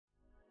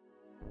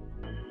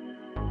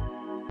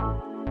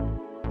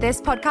This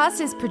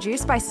podcast is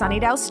produced by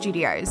Sunnydale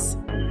Studios.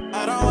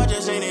 I don't want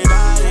just anybody.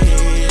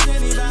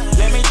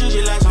 Let me treat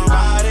you like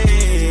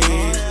somebody.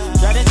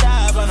 Try to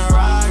dive on a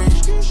Rari.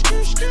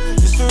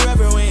 It's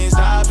forever, we ain't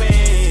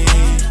stopping.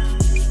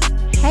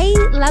 Hey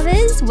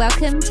lovers,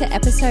 welcome to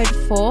episode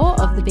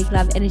 4 of the Big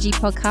Love Energy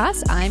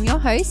podcast. I'm your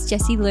host,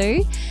 Jessie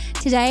Lou.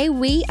 Today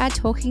we are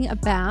talking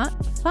about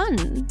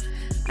fun.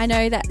 I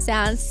know that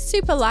sounds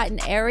super light and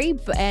airy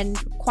and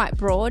quite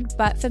broad,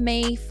 but for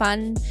me,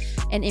 fun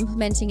and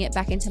implementing it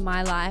back into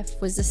my life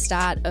was the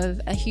start of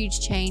a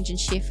huge change and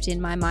shift in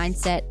my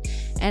mindset.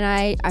 And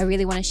I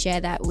really want to share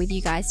that with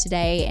you guys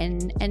today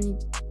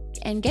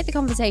and get the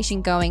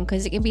conversation going,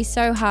 because it can be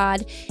so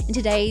hard in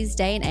today's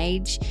day and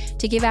age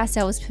to give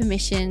ourselves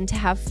permission to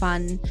have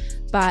fun.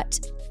 But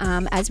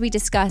as we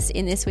discuss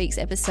in this week's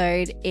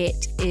episode,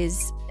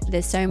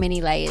 there's so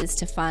many layers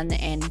to fun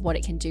and what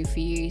it can do for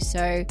you.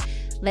 So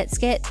let's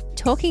get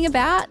talking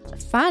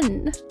about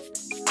fun.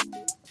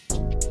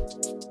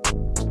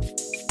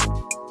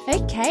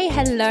 Okay,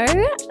 hello.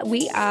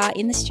 We are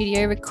in the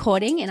studio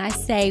recording, and I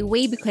say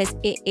we because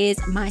it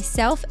is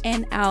myself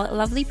and our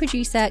lovely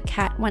producer,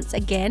 Kat, once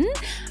again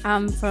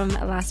from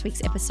last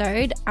week's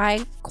episode.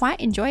 I quite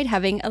enjoyed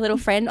having a little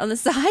friend on the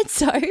side,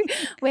 so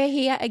we're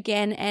here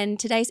again, and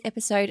today's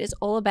episode is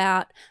all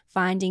about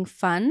finding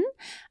fun.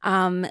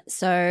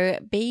 So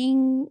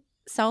being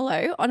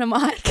solo on a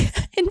mic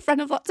in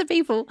front of lots of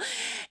people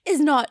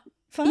is not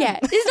fun. Yeah,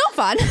 it's not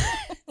fun.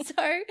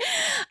 So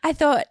I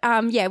thought,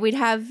 we'd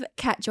have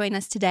Kat join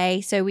us today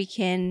so we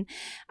can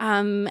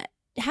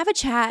have a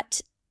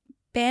chat,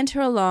 banter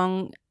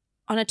along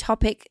on a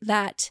topic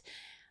that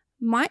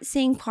might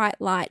seem quite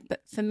light,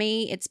 but for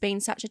me it's been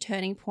such a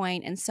turning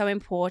point and so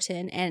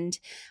important, and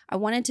I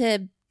wanted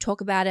to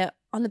talk about it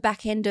on the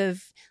back end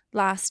of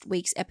last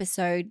week's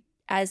episode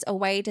as a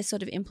way to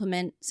sort of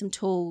implement some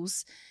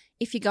tools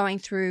if you're going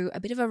through a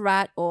bit of a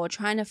rut or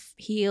trying to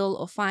heal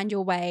or find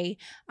your way.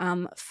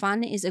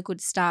 Fun is a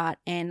good start,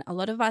 and a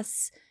lot of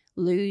us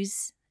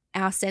lose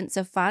our sense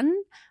of fun,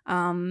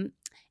 and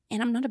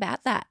I'm not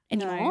about that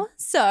anymore. No.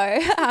 So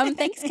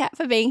thanks, Kat,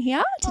 for being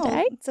here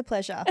today. Oh, it's a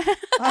pleasure.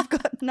 I've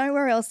got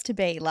nowhere else to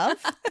be,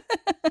 love.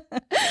 Oh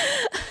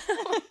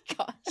my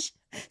gosh.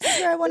 This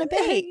is where I want to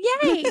be.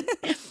 Yay.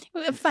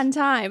 A fun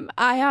time.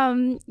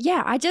 I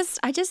just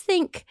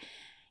think,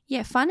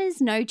 fun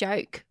is no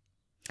joke.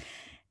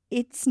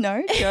 It's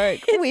no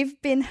joke.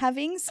 We've been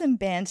having some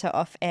banter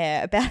off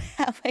air about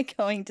how we're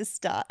going to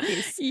start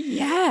this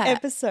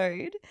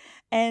episode.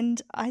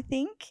 And I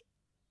think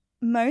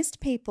most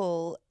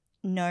people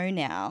know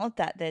now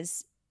that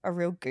there's a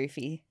real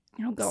goofy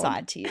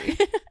side to you.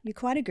 You're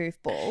quite a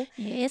goofball.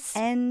 Yes.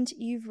 And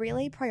you've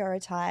really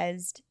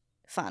prioritized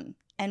fun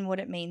and what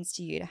it means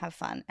to you to have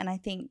fun. And I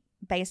think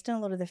based on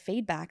a lot of the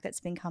feedback that's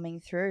been coming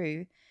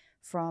through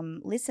from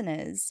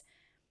listeners,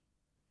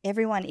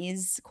 everyone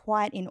is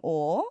quite in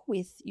awe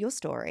with your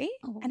story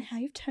and how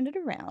you've turned it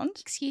around.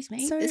 Excuse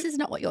me, this is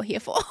not what you're here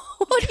for.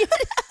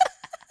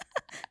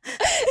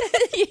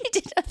 You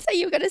did not say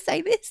you were going to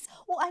say this.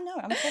 Well, I know.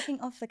 I'm talking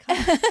off the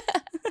cuff.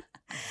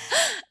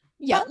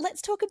 Yeah. But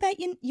let's talk about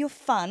your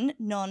fun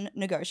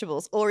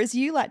non-negotiables, or as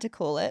you like to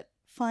call it,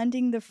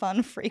 finding the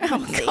fun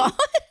frequency. Oh, God.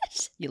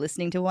 You're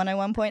listening to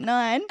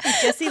 101.9 with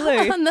Jessie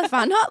Lou. On the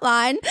fun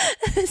hotline.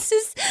 This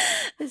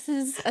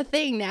is a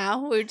thing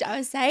now. I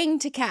was saying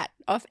to Kat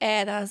off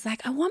air that I was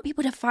like, I want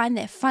people to find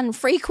their fun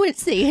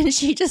frequency. And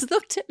she just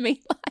looked at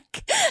me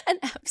like an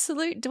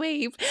absolute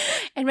dweeb.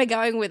 And we're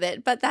going with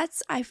it. But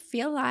I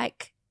feel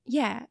like,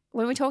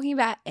 when we're talking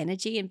about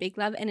energy and big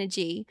love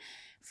energy,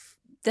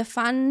 the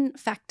fun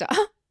factor,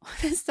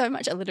 there's so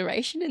much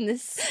alliteration in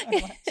this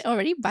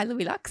already by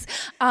Louis Lux.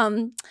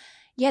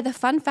 The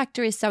fun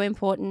factor is so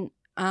important.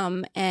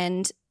 I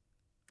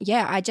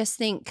just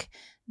think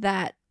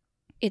that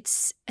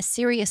it's a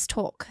serious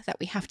talk that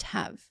we have to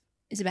have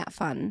is about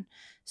fun.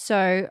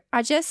 So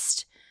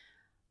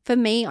for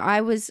me,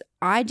 I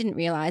didn't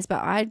realize,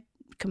 but I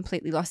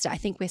completely lost it. I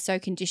think we're so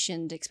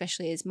conditioned,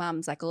 especially as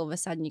mums, like all of a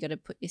sudden you got to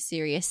put your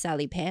serious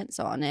Sally pants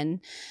on, and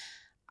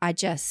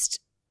that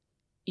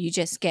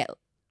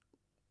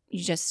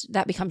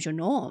becomes your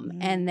norm.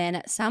 And then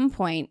at some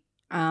point,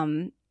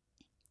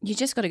 you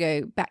just got to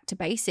go back to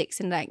basics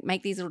and like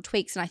make these little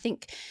tweaks. And I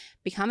think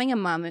becoming a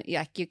mum,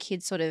 like your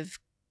kids sort of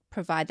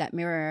provide that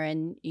mirror,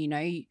 and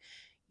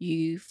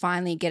you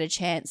finally get a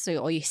chance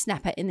or you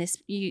snap it in this,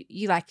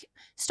 you like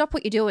stop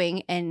what you're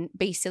doing and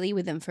be silly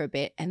with them for a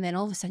bit. And then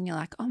all of a sudden you're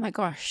like, oh my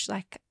gosh,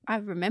 like I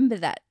remember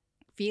that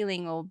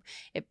feeling, or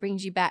it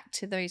brings you back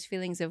to those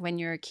feelings of when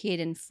you're a kid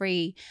and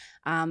free.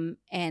 And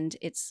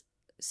it's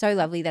so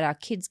lovely that our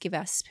kids give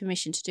us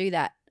permission to do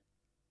that.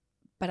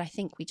 But I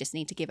think we just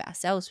need to give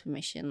ourselves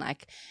permission.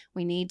 Like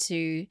we need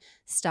to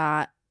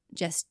start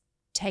just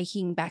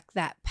taking back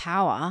that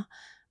power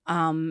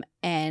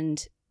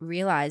and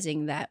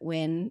realizing that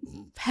when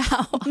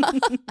power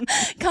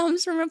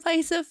comes from a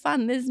place of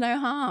fun, there's no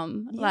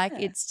harm. Yeah. Like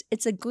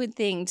it's a good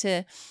thing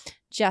to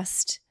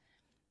just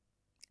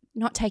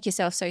not take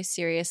yourself so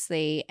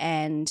seriously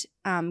and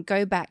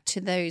go back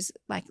to those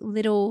like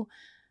little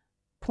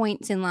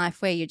points in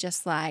life where you're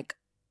just like,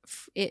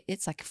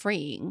 it's like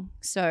freeing.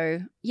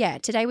 So yeah,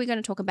 today we're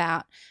going to talk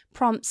about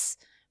prompts,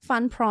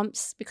 fun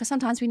prompts, because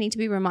sometimes we need to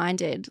be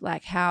reminded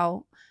like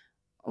how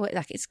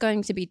like it's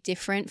going to be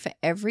different for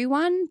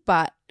everyone,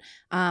 but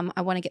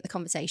I want to get the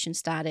conversation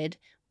started,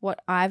 what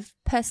I've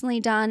personally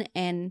done,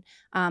 and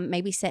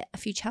maybe set a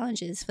few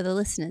challenges for the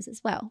listeners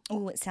as well.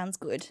 Oh, it sounds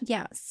good.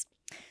 Yes.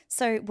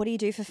 So what do you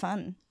do for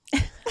fun?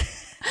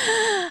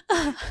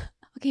 I'll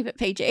keep it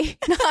PG.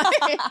 No.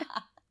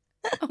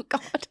 Oh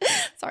God.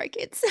 Sorry,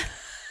 kids.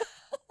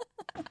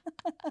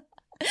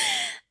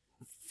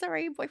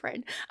 Sorry,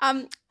 boyfriend.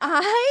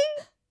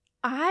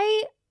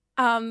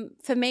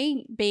 For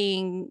me,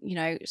 being, you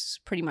know,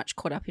 pretty much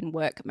caught up in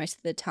work most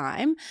of the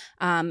time,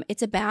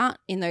 it's about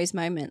in those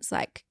moments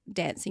like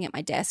dancing at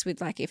my desk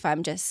with, like, if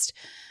I'm just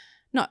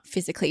not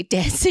physically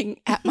dancing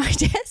at my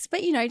desk,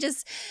 but, you know,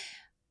 just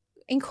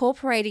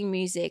incorporating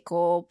music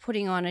or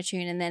putting on a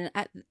tune, and then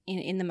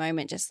in the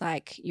moment, just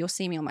like you'll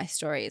see me on my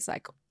stories,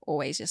 like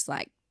always just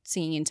like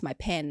singing into my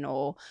pen,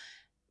 or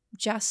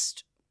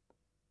just,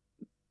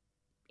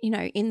 you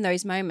know, in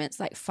those moments,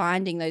 like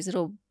finding those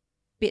little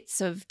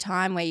bits of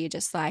time where you're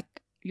just like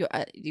your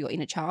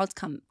inner child's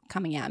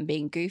coming out and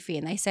being goofy.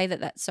 And they say that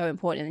that's so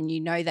important, and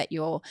you know that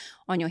you're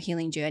on your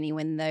healing journey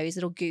when those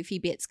little goofy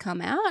bits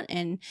come out,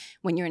 and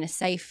when you're in a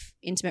safe,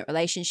 intimate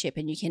relationship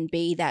and you can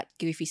be that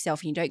goofy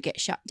self and you don't get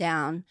shut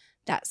down,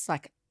 that's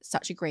like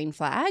such a green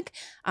flag.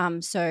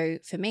 So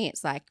for me,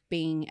 it's like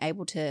being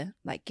able to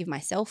like give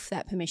myself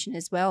that permission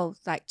as well,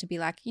 like to be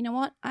like, you know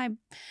what,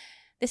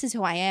 this is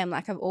who I am.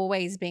 Like, I've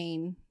always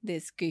been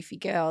this goofy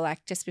girl.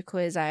 Like, just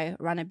because I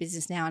run a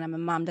business now and I'm a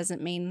mum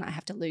doesn't mean I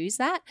have to lose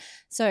that.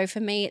 So for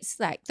me, it's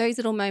like those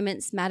little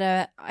moments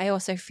matter. I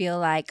also feel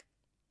like,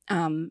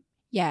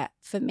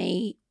 for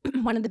me,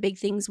 one of the big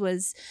things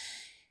was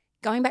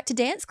going back to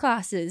dance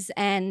classes.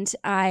 And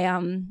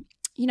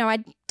you know,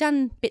 I'd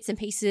done bits and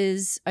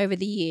pieces over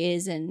the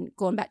years and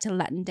gone back to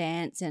Latin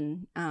dance,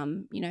 and,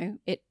 you know,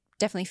 it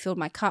definitely filled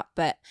my cup.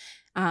 But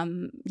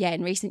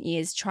in recent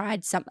years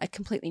tried a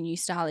completely new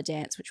style of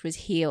dance, which was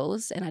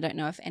heels. And I don't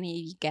know if any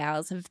of you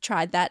gals have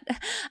tried that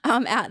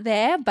out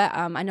there, but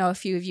I know a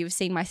few of you have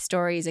seen my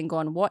stories and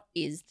gone, what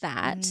is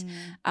that?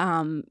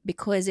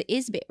 Because it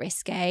is a bit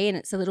risque and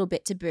it's a little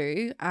bit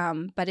taboo,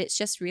 but it's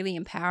just really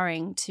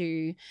empowering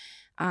to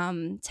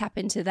tap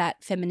into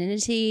that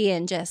femininity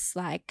and just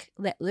like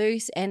let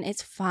loose. And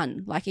it's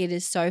fun. Like, it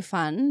is so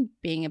fun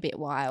being a bit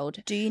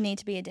wild. Do you need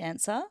to be a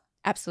dancer?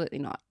 Absolutely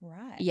not.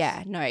 Right.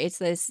 Yeah, no, it's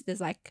there's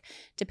like,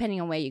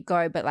 depending on where you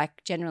go, but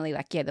like generally,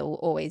 like, yeah, there will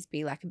always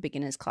be like a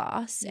beginner's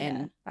class,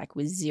 and like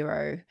with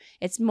zero,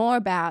 it's more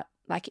about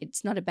like,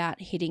 it's not about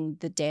hitting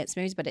the dance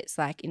moves, but it's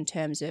like in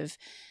terms of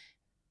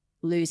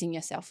losing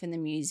yourself in the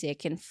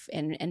music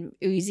and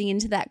oozing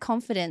into that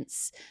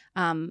confidence.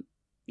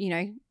 You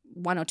know,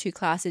 1 or 2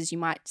 classes you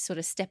might sort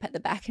of step at the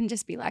back and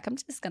just be like, I'm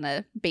just going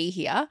to be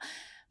here.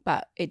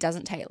 But it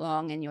doesn't take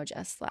long and you're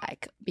just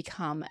like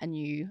become a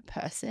new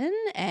person,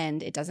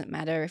 and it doesn't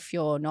matter if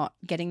you're not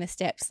getting the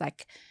steps,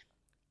 like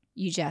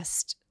you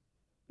just,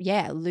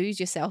 lose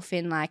yourself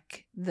in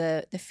like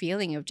the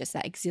feeling of just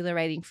that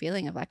exhilarating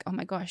feeling of like, oh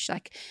my gosh,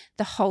 like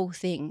the whole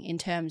thing in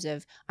terms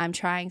of I'm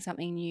trying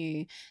something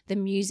new, the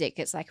music,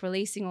 it's like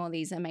releasing all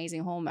these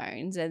amazing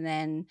hormones, and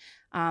then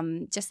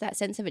just that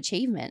sense of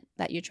achievement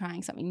that you're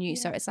trying something new.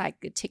 So it's like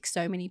it ticks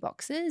so many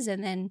boxes,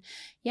 and then,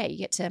 you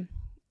get to,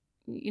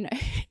 you know,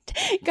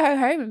 go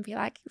home and be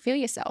like, feel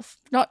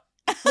yourself, not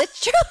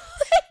literally.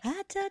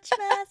 I touch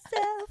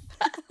myself.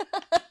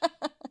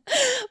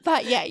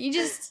 But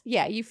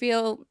you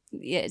feel,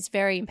 it's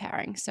very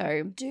empowering.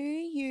 So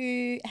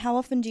how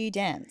often do you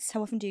dance?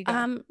 How often do you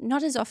go?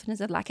 Not as often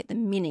as I'd like at the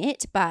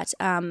minute, but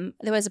there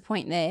was a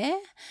point there.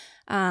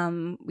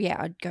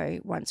 I'd go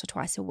once or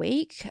twice a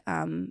week.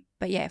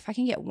 But if I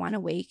can get one a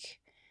week,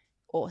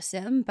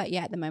 awesome. But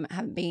at the moment I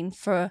haven't been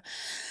for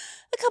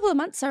a couple of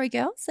months. Sorry,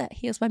 girls, that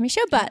heals by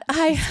Misha, but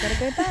I gotta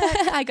go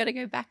back. I gotta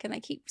go back, and they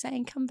keep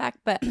saying come back.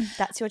 But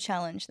that's your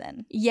challenge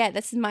then. Yeah,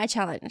 this is my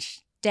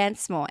challenge.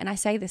 Dance more. And I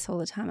say this all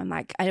the time. I'm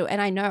like,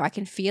 I know I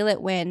can feel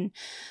it when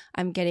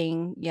I'm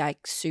getting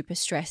like super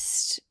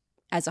stressed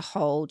as a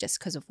whole just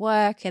because of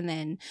work, and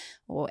then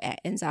or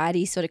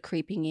anxiety sort of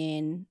creeping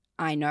in.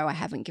 I know I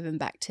haven't given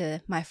back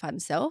to my fun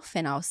self,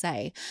 and I'll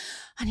say,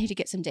 I need to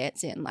get some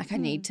dance in. Like I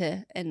need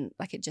to, and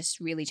like it just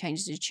really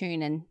changes the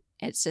tune. And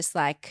it's just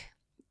like,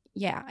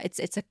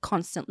 it's a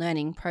constant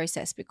learning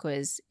process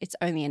because it's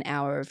only an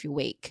hour of your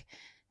week.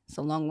 It's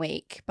a long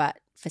week, but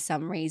for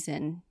some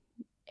reason,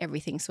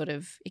 everything sort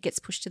of, it gets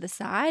pushed to the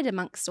side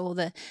amongst all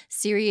the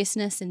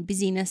seriousness and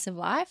busyness of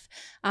life.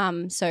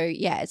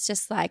 It's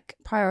just like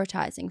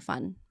prioritizing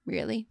fun,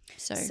 really.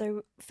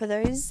 So for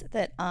those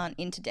that aren't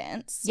into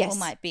dance, or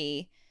might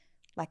be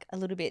like a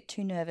little bit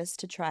too nervous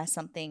to try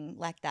something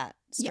like that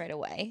straight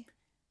away,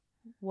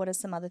 what are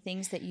some other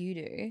things that you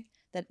do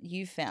that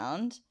you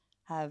found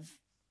have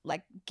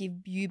like give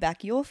you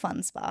back your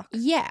fun spark?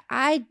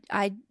 I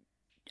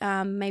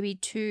maybe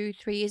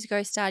 2-3 years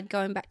ago started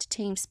going back to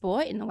team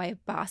sport in the way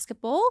of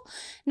basketball,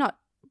 not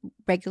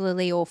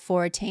regularly or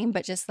for a team,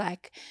 but just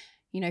like,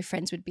 you know,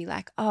 friends would be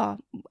like, oh,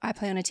 I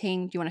play on a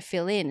team, do you want to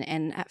fill in?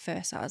 And at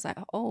first I was like,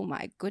 oh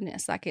my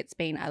goodness, like it's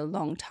been a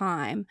long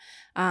time.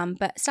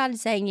 But started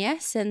saying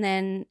yes, and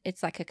then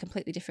it's like a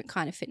completely different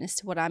kind of fitness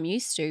to what I'm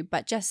used to.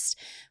 But just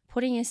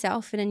putting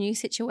yourself in a new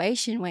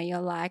situation where you're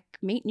like,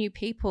 meet new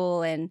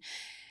people and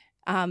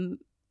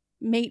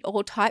meet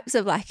all types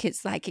of, like,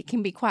 it's like it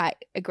can be quite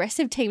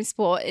aggressive team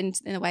sport in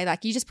a way,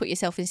 like you just put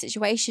yourself in a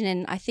situation.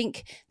 And I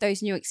think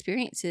those new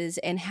experiences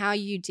and how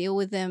you deal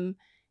with them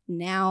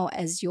now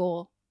as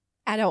your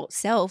adult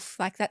self,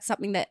 like that's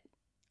something that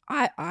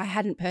I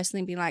hadn't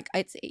personally been like,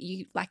 it's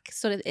you like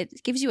sort of,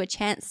 it gives you a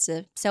chance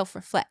to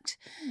self-reflect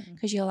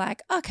because you're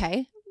like,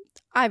 okay,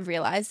 I've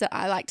realized that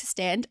I like to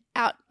stand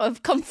out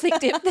of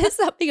conflict if there's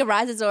something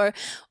arises, or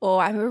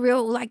I'm a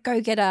real like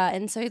go-getter.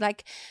 And so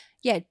like,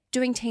 yeah,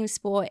 doing team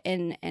sport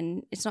and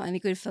it's not only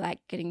good for like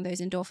getting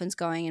those endorphins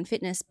going and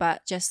fitness,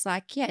 but just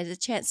like, yeah, it's a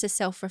chance to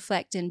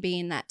self-reflect and be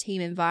in that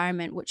team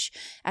environment, which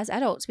as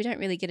adults we don't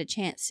really get a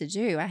chance to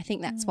do. I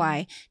think that's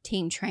why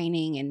team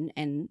training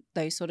and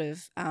those sort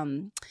of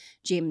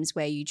gyms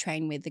where you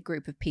train with a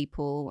group of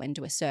people and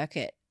do a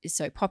circuit is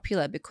so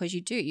popular, because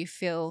you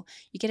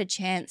get a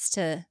chance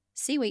to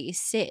see where you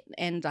sit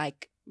and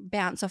like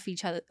bounce off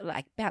each other,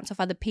 like bounce off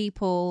other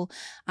people.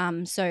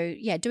 So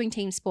yeah, doing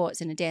team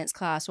sports in a dance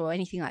class or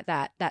anything like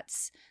that,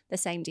 that's the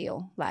same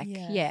deal. Like,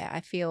 yeah,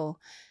 I feel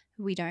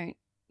we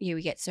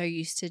get so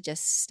used to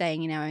just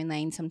staying in our own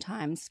lane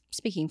sometimes.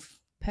 Speaking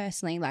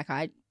personally, like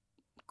I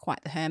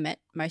quite the hermit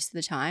most of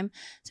the time.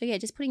 So yeah,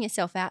 just putting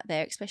yourself out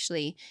there,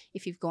 especially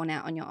if you've gone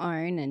out on your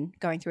own and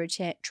going through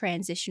a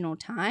transitional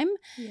time.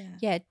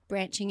 Yeah,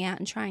 branching out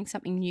and trying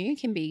something new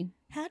can be.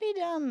 How did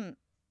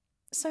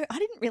So I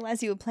didn't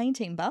realize you were playing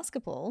team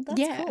basketball.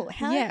 That's cool.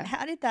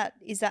 How did that?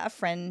 Is that a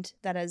friend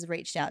that has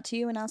reached out to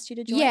you and asked you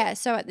to join? Yeah.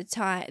 So at the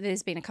time,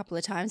 there's been a couple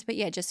of times, but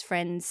yeah, just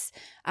friends,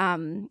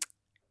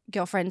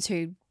 girlfriends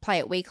who play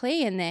it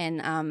weekly, and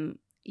then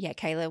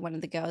Kayla, one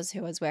of the girls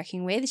who I was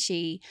working with,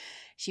 she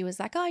was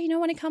like, oh,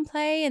 want to come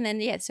play, and then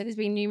so there's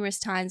been numerous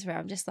times where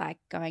I'm just like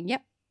going,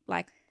 yep,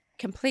 like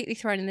completely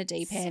thrown in the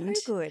deep end.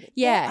 So good.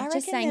 Yeah, I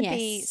just reckon saying there'd yes.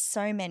 be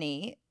so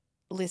many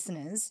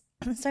listeners,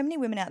 so many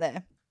women out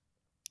there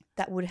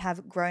that would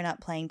have grown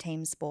up playing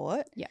team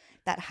sport,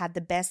 that had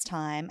the best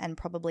time and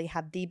probably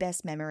have the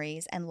best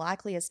memories and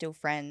likely are still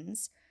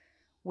friends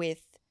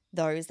with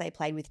those they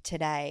played with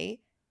today,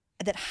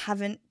 that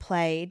haven't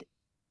played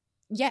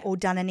or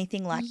done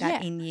anything like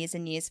that in years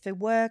and years for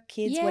work,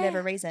 kids,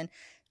 whatever reason.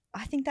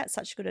 I think that's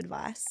such good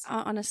advice.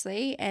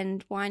 Honestly,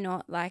 and why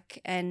not?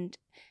 Like, and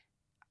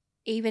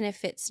even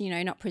if it's,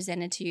 not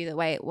presented to you the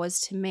way it was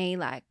to me,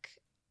 like,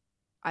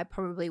 I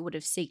probably would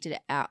have seeked it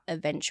out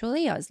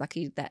eventually. I was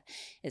lucky that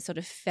it sort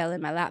of fell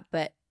in my lap.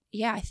 But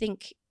yeah, I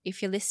think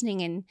if you're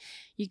listening and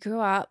you grew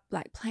up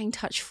like playing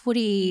touch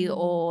footy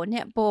or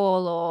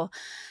netball or,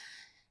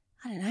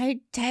 I don't know,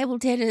 table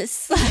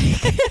tennis,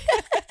 like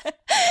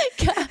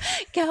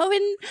go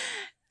and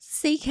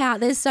seek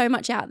out. There's so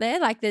much out there.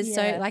 Like there's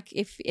so, like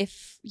if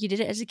you did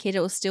it as a kid, it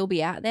will still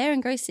be out there,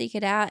 and go seek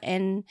it out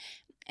and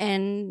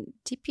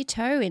dip your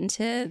toe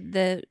into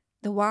the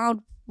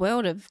wild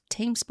world of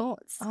team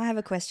sports. I have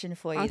a question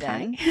for you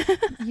then.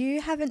 You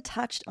haven't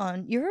touched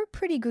on, you're a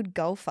pretty good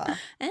golfer.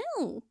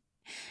 Oh.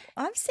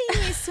 I've seen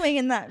you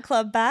swinging that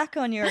club back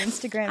on your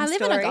Instagram stories. I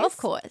live on a golf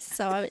course,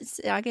 so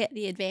I get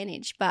the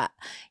advantage. But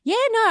yeah,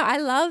 no, I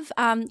love,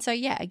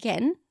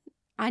 again,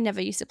 I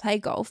never used to play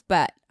golf,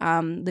 but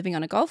living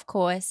on a golf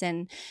course,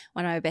 and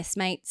one of my best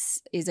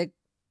mates is a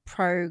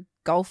pro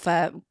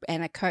golfer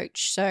and a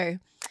coach. So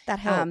that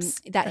helps.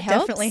 That helps.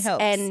 Definitely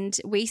helps. And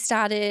we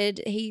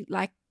started, he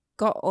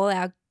got all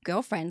our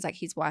girlfriends, like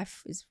his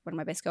wife is one of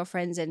my best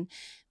girlfriends, and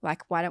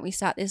like, why don't we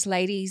start this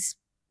ladies,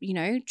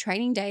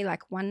 training day,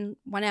 like 1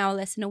 hour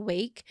lesson a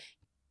week,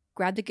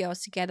 grab the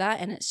girls together.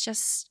 And it's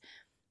just,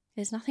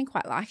 there's nothing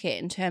quite like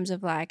it in terms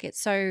of like,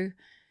 it's so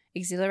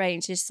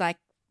exhilarating to just like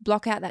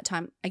block out that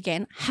time.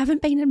 Again,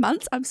 haven't been in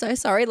months. I'm so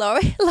sorry,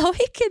 Loic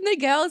and the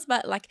girls,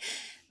 but like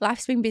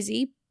life's been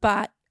busy.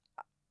 But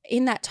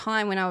in that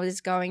time when I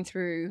was going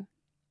through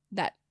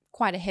that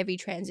quite a heavy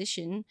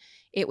transition,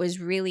 it was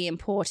really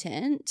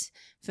important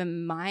for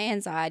my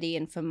anxiety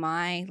and for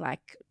my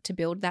to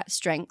build that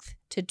strength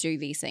to do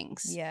these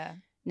things. Yeah.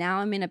 Now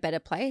I'm in a better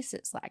place.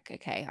 It's like,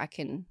 okay, I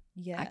can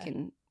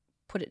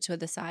put it to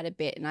the side a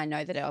bit, and I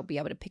know that I'll be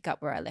able to pick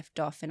up where I left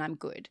off, and I'm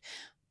good.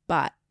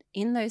 But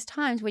in those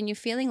times when you're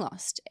feeling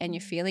lost and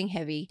you're feeling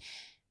heavy,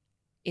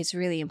 it's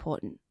really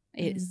important.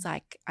 It's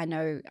like, I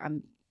know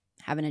I'm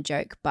having a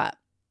joke, but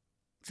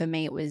for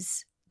me it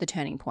was the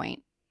turning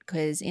point.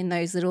 Because in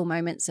those little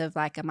moments of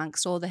like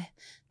amongst all the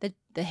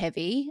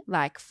heavy,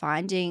 like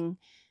finding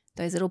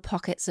those little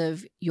pockets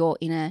of your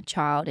inner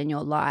child and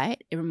your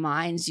light, it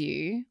reminds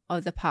you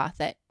of the path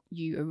that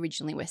you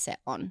originally were set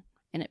on,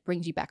 and it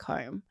brings you back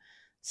home.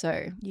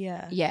 So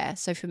yeah.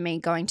 So for me,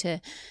 going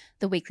to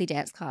the weekly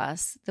dance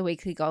class, the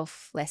weekly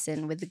golf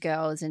lesson with the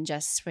girls, and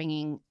just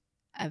swinging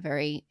a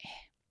very,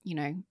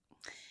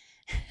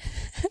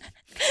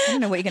 I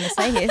don't know what you're going to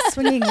say here.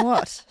 Swinging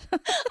what? I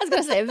was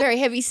going to say a very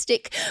heavy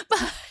stick,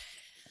 but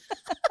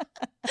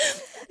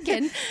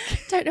again,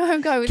 don't know where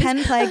I'm going with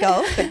Can play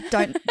golf,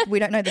 but we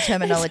don't know the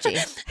terminology.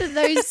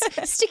 Those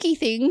sticky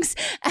things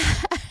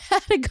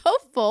at a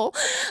golf ball.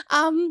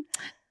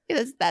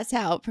 That's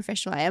how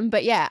professional I am.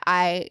 But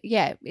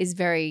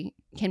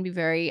can be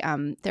very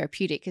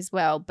therapeutic as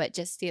well. But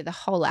just the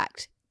whole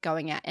act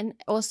going out, and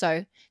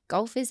also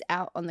golf is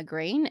out on the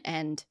green,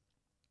 and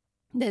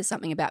there's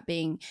something about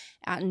being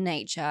out in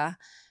nature,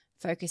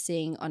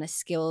 focusing on a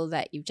skill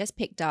that you've just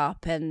picked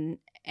up and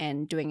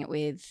doing it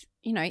with,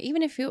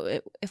 even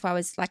if I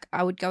was like,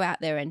 I would go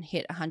out there and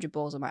hit 100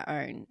 balls on my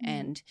own.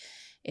 And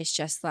it's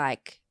just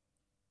like,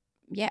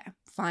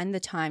 find the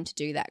time to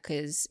do that,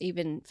 because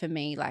even for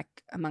me, like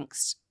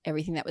amongst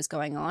everything that was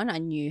going on, I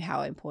knew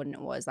how important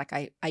it was. Like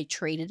I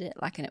treated it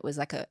like, and it was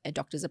like a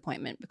doctor's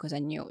appointment, because I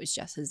knew it was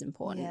just as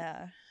important.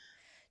 Yeah.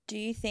 Do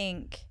you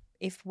think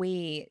if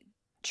we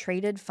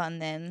treated fun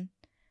then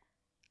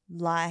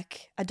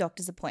like a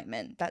doctor's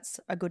appointment, that's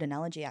a good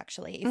analogy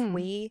actually, if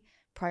we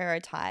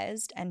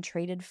prioritized and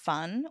treated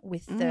fun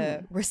with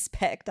the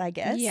respect, I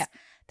guess,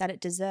 that it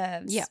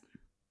deserves,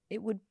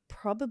 it would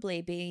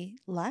probably be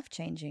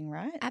life-changing,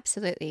 right?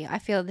 Absolutely. I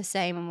feel the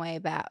same way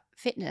about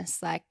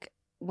fitness. Like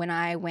when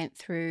I went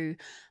through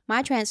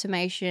my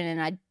transformation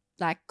and I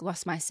like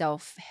lost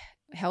myself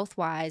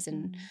health-wise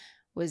and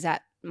was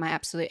at my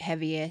absolute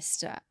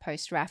heaviest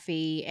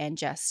post-Rafi, and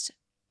just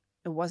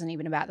it wasn't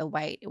even about the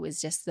weight. It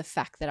was just the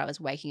fact that I was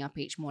waking up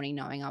each morning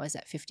knowing I was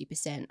at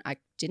 50%. I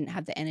didn't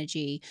have the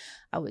energy.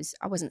 I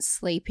wasn't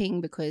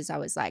sleeping because I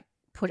was like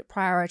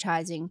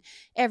prioritizing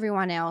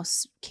everyone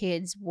else,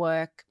 kids,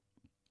 work,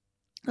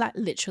 like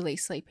literally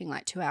sleeping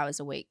like 2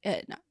 hours a week,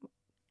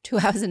 2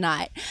 hours a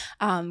night,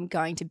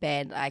 going to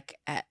bed like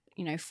at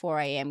 4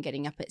 a.m,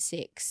 getting up at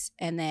 6.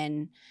 And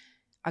then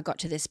I got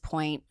to this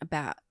point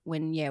about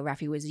when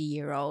Rafi was a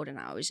year old, and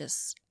I was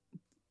just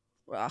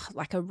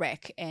like a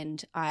wreck.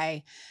 And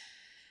I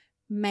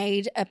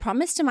made a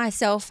promise to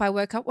myself. I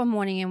woke up one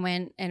morning and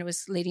went, and it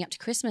was leading up to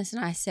Christmas,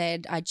 and I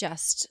said,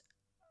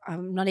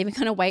 I'm not even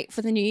going to wait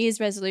for the New Year's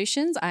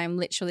resolutions. I'm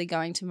literally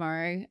going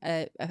tomorrow.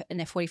 An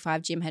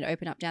F45 gym had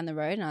opened up down the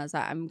road, and I was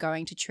like, I'm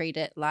going to treat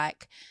it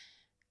like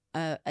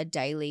a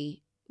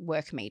daily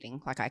work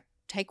meeting. Like I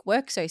take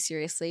work so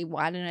seriously.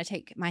 Why don't I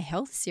take my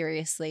health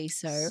seriously?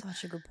 So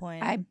such a good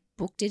point. I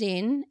booked it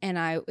in, and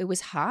it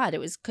was hard. It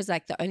was because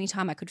like the only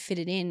time I could fit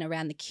it in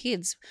around the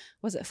kids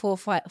was at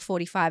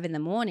 4:45 in the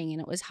morning, and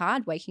it was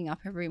hard waking up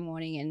every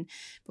morning and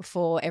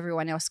before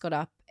everyone else got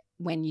up,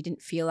 when you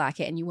didn't feel like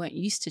it and you weren't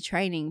used to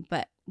training.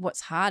 But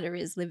what's harder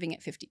is living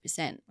at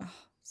 50%. Oh,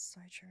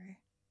 so true.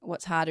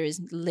 What's harder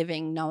is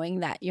living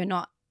knowing that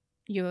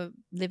you're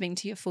living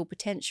to your full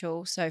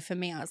potential. So for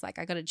me, I was like,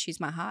 I got to choose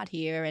my heart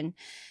here, and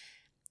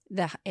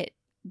the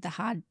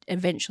hard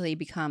eventually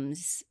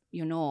becomes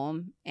your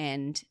norm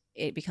and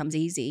it becomes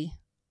easy.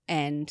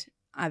 And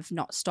I've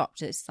not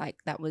stopped. It's like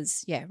that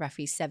was,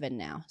 Rafi's 7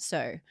 now.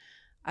 So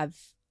I've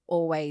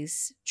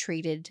always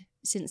treated,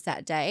 since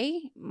that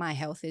day, my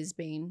health has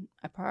been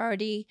a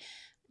priority,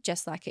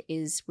 just like it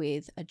is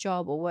with a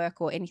job or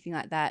work or anything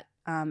like that.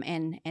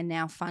 And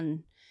now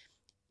fun,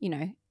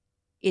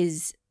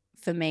 is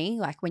for me,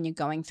 like when you're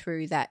going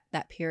through that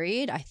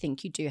period, I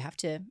think you do have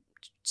to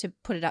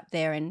put it up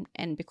there,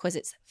 and because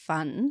it's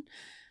fun,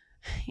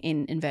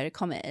 in inverted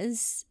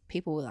commas,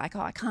 people were like, oh,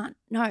 I can't,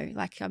 no,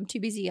 like I'm too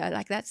busy.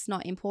 That's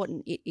not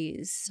important. It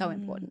is so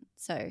important.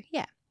 So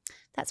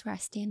that's where I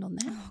stand on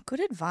that. Oh,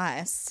 good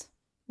advice.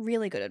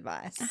 Really good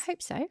advice. I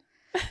hope so.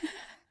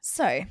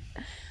 So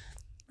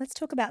let's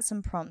talk about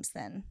some prompts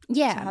then.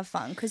 Yeah. To have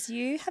fun, because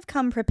you have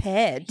come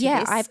prepared to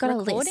this I've got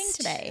recording a list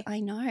today. I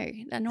know.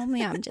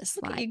 Normally I'm just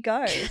Look like. at you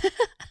go.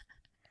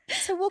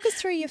 So walk us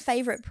through your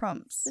favourite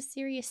prompts. The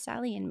serious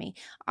Sally in me.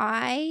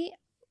 I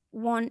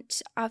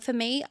want, for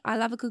me, I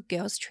love a good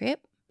girls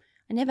trip.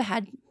 I never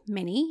had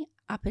many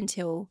up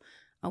until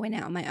I went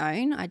out on my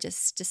own. I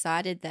just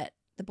decided that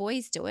the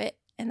boys do it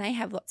and they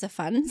have lots of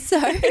fun. So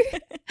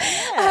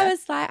I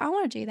was like, I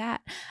want to do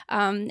that.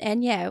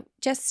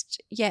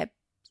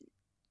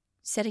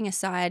 Setting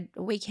aside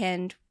a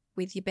weekend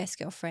with your best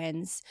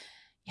girlfriends,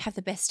 you have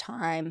the best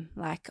time.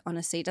 Like,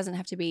 honestly, it doesn't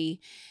have to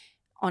be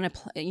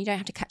you don't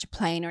have to catch a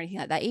plane or anything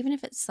like that. Even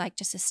if it's like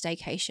just a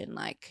staycation,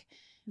 like,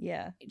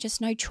 just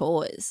no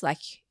chores.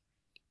 Like,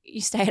 you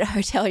stay at a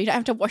hotel, you don't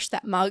have to wash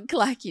that mug.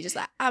 Like, you're just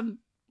like, I'm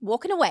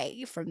walking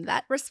away from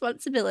that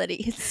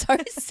responsibility. It's so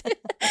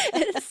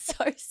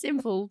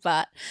simple,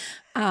 but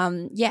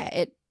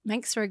it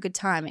makes for a good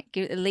time.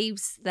 It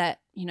leaves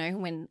that,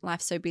 when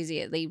life's so busy,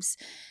 it leaves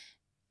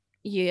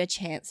you a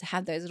chance to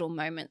have those little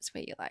moments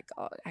where you're like,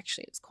 oh,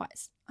 actually, it's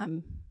quite.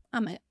 I'm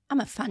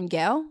a fun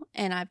girl,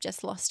 and I've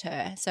just lost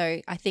her.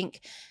 So I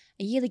think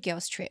a yearly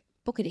girls trip,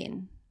 book it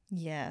in.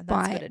 Yeah,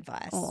 that's good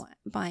advice. Or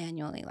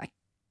biannually, like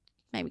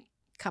maybe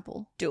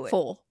couple. Do it.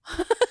 4.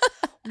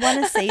 One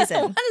a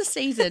season. One a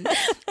season.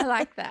 I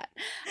like that.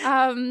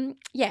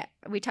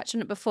 We touched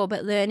on it before,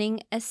 but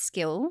learning a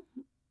skill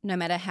no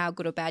matter how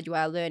good or bad you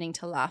are, learning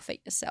to laugh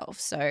at yourself.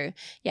 So,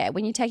 yeah,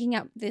 when you're taking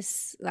up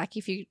this, like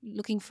if you're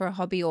looking for a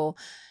hobby or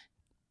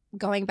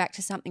going back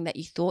to something that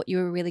you thought you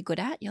were really good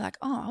at, you're like,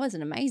 oh, I was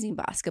an amazing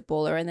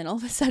basketballer. And then all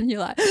of a sudden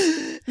you're like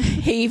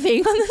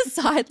heaving on the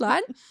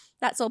sideline.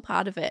 That's all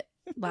part of it.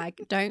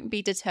 Like, don't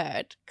be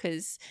deterred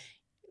because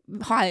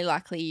highly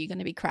likely you're going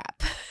to be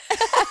crap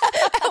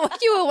at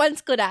what you were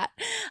once good at.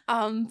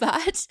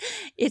 But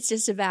it's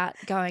just about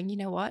going, you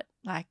know what,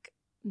 like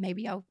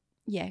maybe I'll,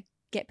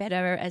 get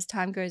better as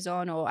time goes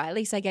on, or at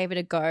least I gave it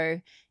a go.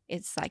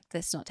 It's like,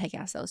 let's not take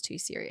ourselves too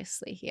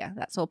seriously here.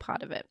 That's all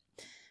part of it.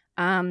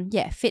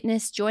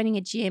 Fitness, joining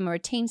a gym or a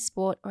team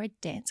sport or a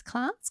dance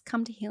class.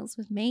 Come to Heels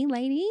with me,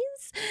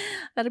 ladies.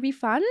 That'll be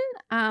fun.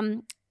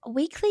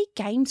 Weekly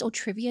games or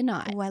trivia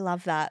night. Oh, I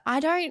love that.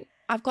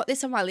 I've got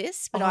this on my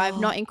list, but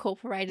I've not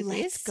incorporated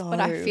this. But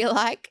I feel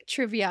like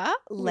trivia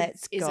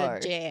is a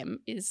jam,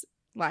 is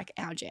like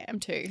our jam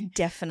too.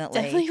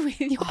 Definitely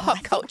with your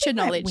pop culture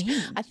knowledge.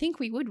 I think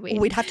we would win.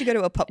 We'd have to go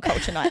to a pop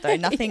culture night though.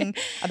 Nothing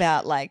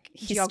about like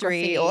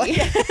history or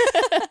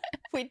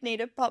we'd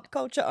need a pop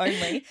culture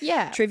only.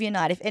 Trivia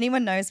night. If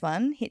anyone knows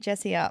one, hit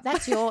Jessie up.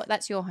 That's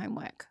your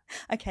homework.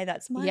 Okay,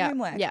 that's my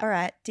homework. All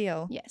right,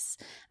 deal. Yes.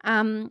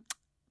 For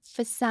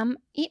some,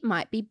 it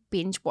might be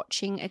binge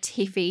watching a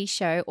TV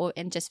show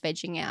and just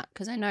vegging out,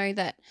 because I know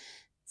that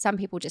some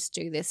people just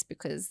do this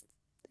because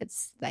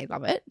they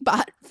love it.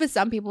 But for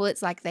some people,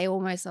 it's like they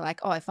almost are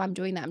like, oh, if I'm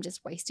doing that, I'm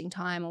just wasting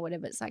time or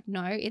whatever. It's like,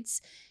 no,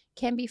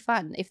 can be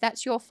fun. If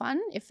that's your fun,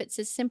 if it's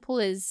as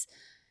simple as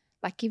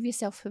like give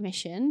yourself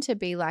permission to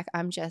be like,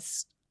 I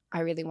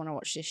really want to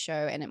watch this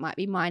show, and it might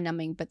be mind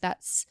numbing, but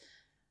that's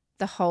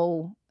the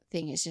whole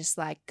thing. Is just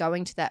like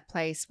going to that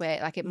place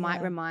where like it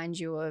might remind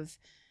you of,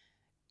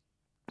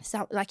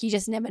 so like you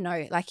just never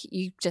know. Like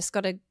you just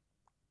got to,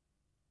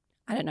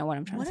 I don't know what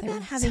I'm trying to say. What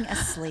about having a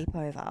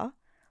sleepover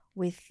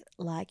with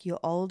like your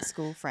old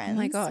school friends? Oh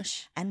my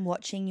gosh. And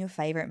watching your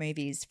favorite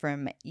movies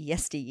from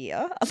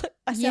yesteryear.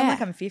 I sound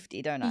like I'm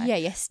 50, don't I? Yeah,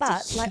 yes.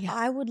 But like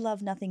I would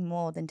love nothing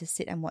more than to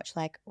sit and watch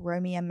like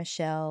Romeo and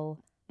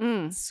Michelle,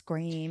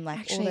 Scream,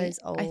 like actually,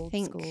 all those old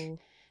school.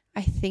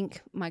 I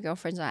think my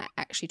girlfriends and I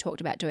actually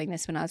talked about doing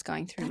this when I was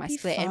going through my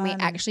split, fun. And we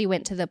actually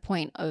went to the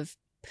point of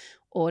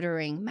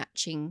ordering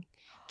matching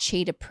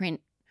cheetah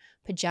print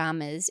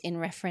pajamas in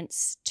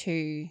reference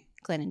to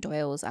Glennon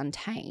Doyle's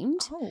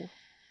Untamed. Oh.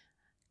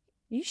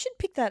 You should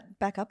pick that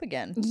back up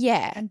again.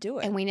 Yeah. And do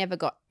it. And we never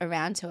got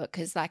around to it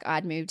because like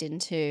I'd moved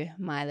into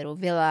my little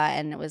villa,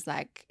 and it was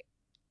like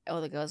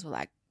all the girls were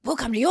like, we'll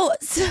come to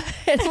yours.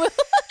 And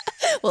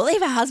we'll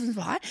leave our husbands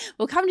behind.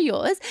 We'll come to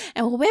yours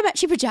and we'll wear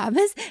matching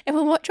pajamas and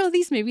we'll watch all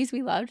these movies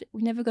we loved.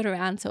 We never got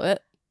around to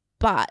it.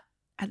 But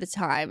at the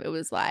time it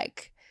was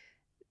like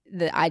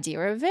the idea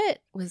of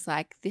it was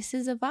like, this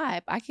is a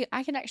vibe. I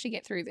can actually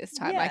get through this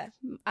time. Like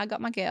I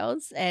got my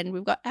girls and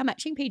we've got our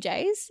matching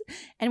PJs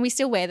and we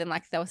still wear them.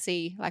 Like they'll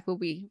see, like we'll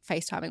be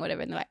FaceTiming or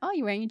whatever, and they're like, oh,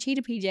 you're wearing your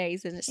cheetah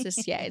PJs, and it's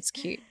just it's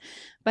cute.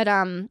 But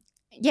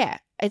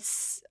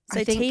it's so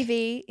I think,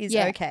 TV is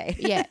okay.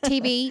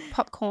 TV,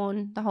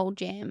 popcorn, the whole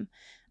jam.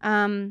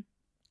 Hanging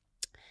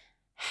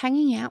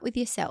out with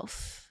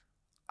yourself.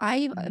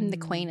 I am the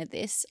queen of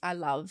this. I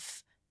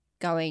love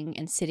going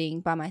and sitting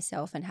by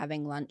myself and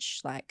having lunch,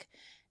 like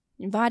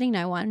inviting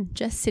no one,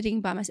 just sitting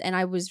by myself. And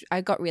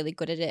I got really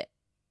good at it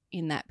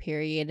in that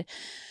period.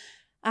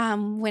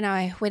 When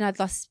I'd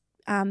lost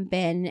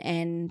Ben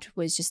and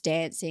was just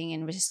dancing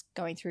and was just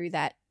going through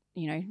that,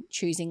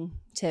 choosing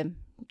to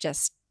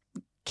just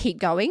keep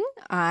going,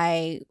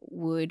 I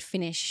would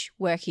finish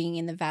working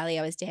in the Valley.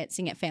 I was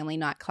dancing at Family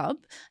Nightclub.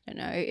 I don't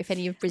know if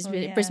any of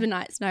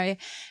Brisbaneites know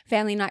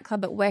Family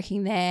Nightclub, but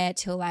working there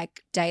till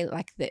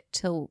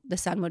till the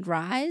sun would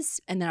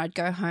rise, and then I'd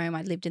go home.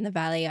 I lived in the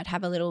Valley. I'd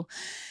have a little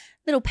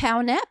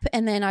power nap,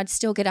 and then I'd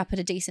still get up at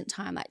a decent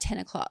time, like 10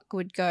 o'clock.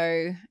 Would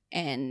go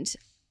and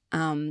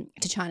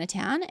to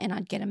Chinatown, and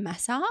I'd get a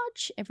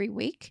massage every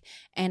week,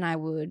 and I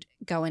would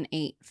go and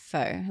eat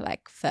pho,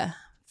 like the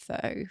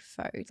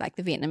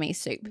Vietnamese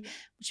soup,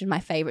 which is my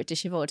favorite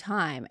dish of all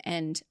time.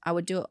 And I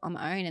would do it on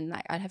my own, and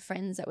like I'd have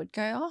friends that would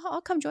go, oh,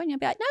 I'll come join you. I'd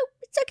be like, no,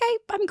 it's okay,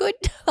 I'm good.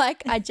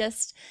 Like I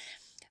just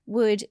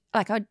would,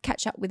 like I'd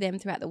catch up with them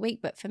throughout the week,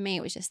 but for me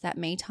it was just that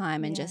me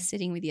time and just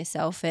sitting with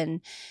yourself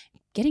and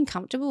getting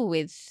comfortable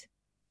with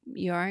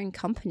your own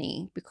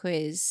company,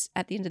 because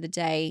at the end of the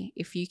day,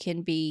 if you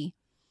can be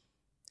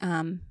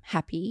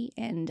happy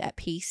and at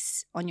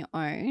peace on your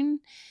own,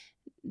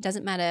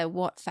 doesn't matter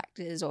what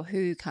factors or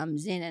who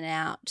comes in and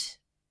out,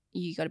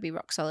 you got to be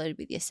rock solid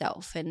with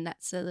yourself. And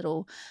that's a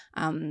little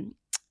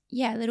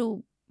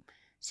little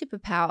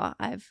superpower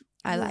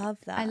I love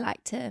that. I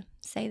like to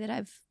say that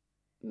I've,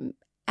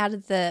 out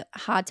of the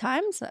hard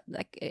times,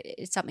 like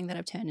it's something that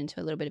I've turned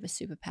into a little bit of a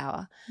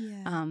superpower.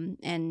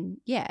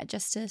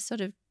 Just to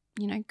sort of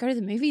go to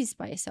the movies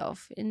by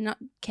yourself and not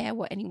care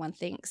what anyone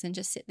thinks, and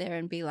just sit there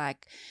and be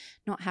like,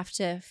 not have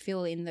to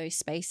fill in those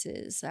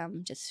spaces,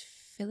 just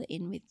fill it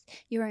in with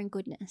your own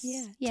goodness.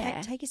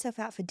 Take yourself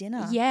out for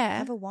dinner.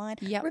 Have a wine.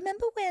 Yep.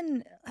 Remember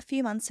when a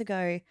few months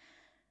ago,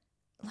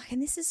 like,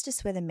 and this is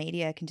just where the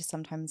media can just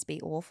sometimes be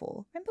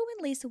awful. Remember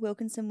when Lisa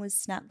Wilkinson was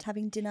snapped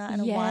having dinner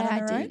and a wine on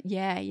her own?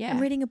 Yeah, yeah.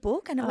 And reading a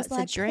book, and it was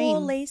like, a dream. poor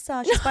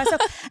Lisa, she's by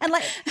herself. And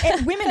like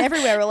women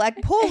everywhere are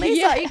like, poor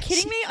Lisa, are you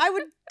kidding me? I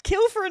would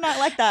kill for a night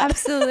like that.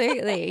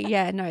 Absolutely.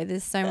 Yeah, no,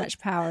 there's so much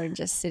power in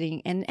just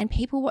sitting and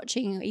people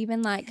watching,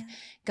 even like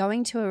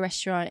going to a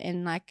restaurant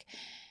and like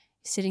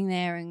sitting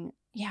there. And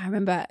I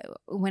remember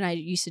when I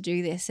used to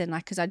do this, and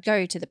like, because I'd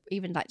go to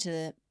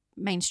the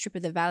main strip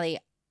of the valley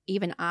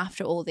even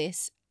after all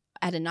this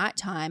at a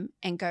nighttime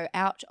and go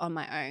out on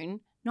my own,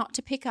 not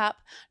to pick up,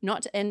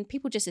 and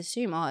people just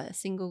assume, oh, a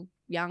single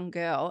young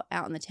girl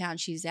out in the town,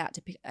 she's out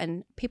to pick,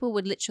 and people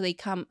would literally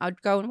come.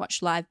 I'd go and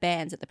watch live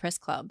bands at the press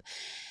club,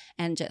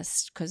 and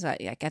just because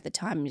like at the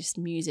time, just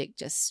music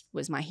just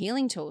was my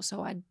healing tool.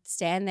 So I'd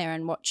stand there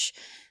and watch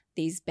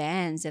these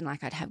bands, and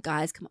like I'd have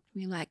guys come up to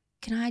me like,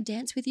 can I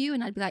dance with you?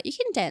 And I'd be like, you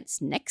can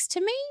dance next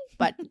to me,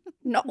 but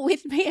not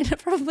with me. And it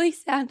probably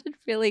sounded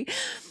really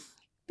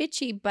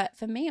bitchy, but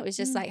for me it was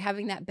just like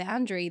having that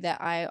boundary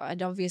that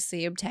I'd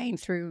obviously obtained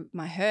through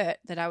my hurt,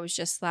 that I was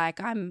just like,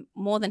 I'm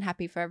more than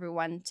happy for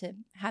everyone to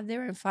have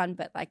their own fun,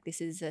 but like this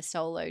is a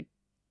solo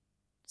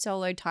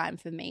time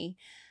for me.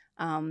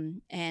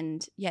 And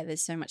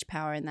there's so much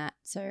power in that.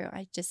 So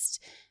I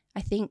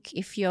think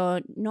if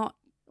you're not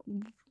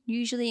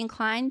usually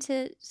inclined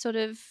to sort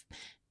of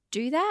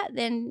do that,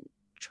 then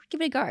give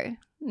it a go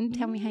and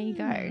tell me how you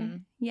go.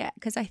 Yeah,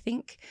 because I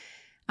think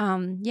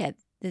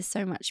there's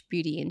so much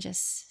beauty in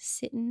just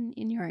sitting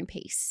in your own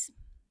peace.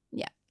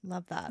 Yeah.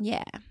 Love that.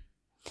 Yeah.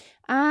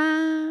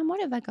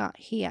 What have I got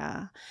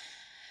here?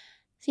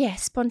 Yeah,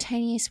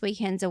 spontaneous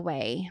weekends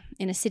away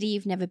in a city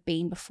you've never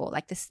been before.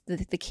 Like this,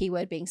 the key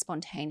word being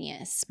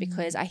spontaneous,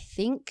 because I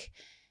think,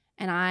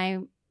 and I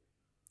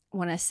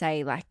want to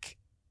say, like,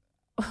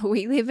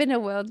 we live in a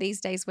world these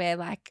days where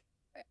like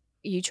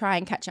you try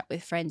and catch up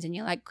with friends and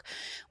you're like,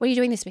 what are you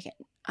doing this weekend?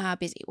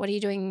 Busy. What are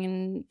you doing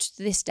in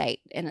this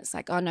date? And it's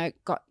like, oh no,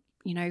 got,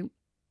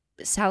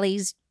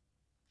 Sally's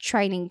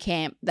training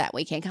camp that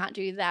weekend, can't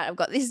do that. I've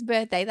got this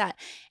birthday, that.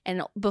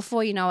 And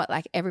before you know it,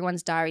 like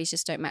everyone's diaries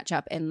just don't match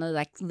up. And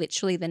like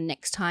literally the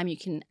next time you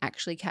can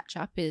actually catch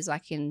up is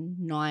like in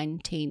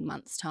 19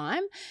 months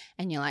time.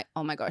 And you're like,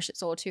 oh my gosh,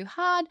 it's all too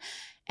hard.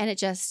 And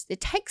it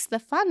takes the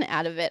fun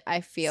out of it,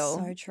 I feel.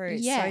 So true.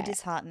 Yeah. So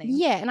disheartening.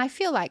 Yeah. And I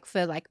feel like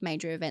for like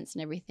major events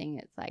and everything,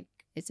 it's like,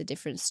 it's a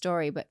different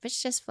story. But if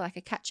it's just for like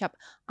a catch up,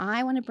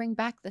 I want to bring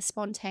back the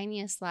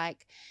spontaneous,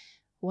 like,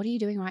 what are you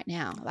doing right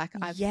now? Like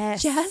I've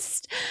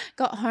just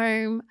got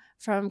home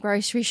from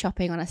grocery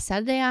shopping on a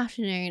Saturday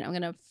afternoon. I'm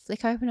going to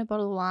flick open a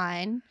bottle of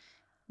wine.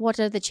 What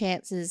are the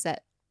chances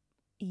that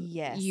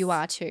you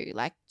are too?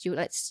 Like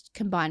let's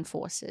combine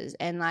forces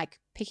and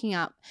like picking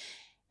up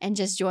and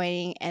just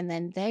joining. And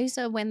then those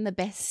are when the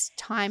best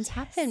times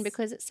happen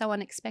because it's so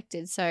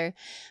unexpected. So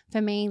for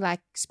me,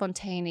 like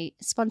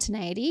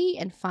spontaneity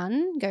and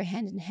fun go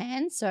hand in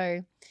hand.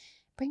 So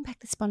bring back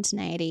the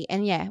spontaneity.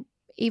 And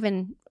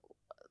even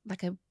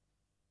like remember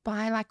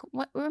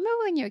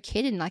when you were a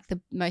kid and like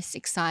the most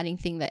exciting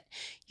thing that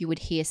you would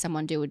hear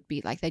someone do would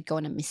be like they'd go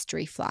on a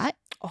mystery flight.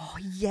 Oh,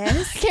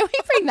 yes. Can we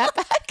bring that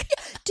back?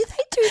 Do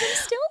they do them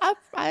still?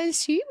 I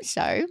assume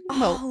so.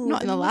 Well,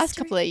 not in the last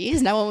couple of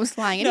years. No one was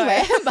flying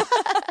anywhere.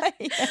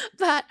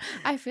 But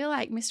I feel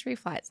like mystery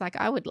flights, like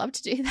I would love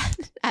to do that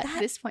at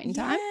this point in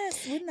time.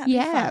 Yes, wouldn't that be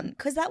fun?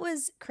 Because that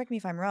was, correct me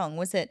if I'm wrong,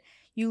 was it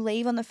you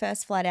leave on the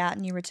first flight out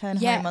and you return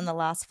home on the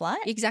last flight?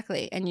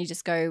 Exactly. And you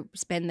just go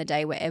spend the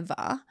day wherever.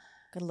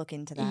 Got to look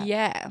into that.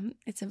 Yeah,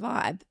 it's a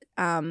vibe.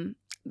 And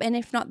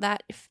if not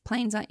that, if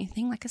planes aren't your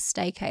thing, like a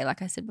staycay,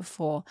 like I said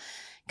before,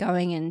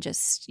 going and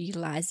just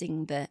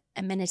utilising the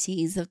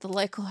amenities of the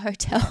local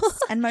hotels.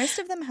 And most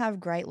of them have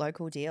great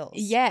local deals.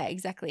 Yeah,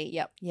 exactly.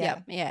 Yep. Yeah.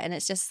 And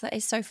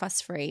it's so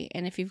fuss-free.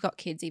 And if you've got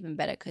kids, even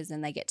better, because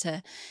then they get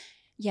to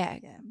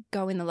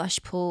go in the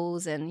lush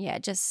pools and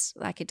just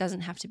like it doesn't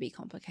have to be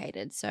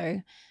complicated.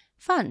 So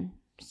fun,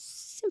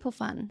 simple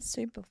fun.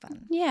 Super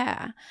fun.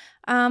 Yeah.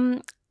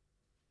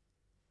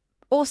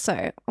 Also,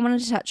 I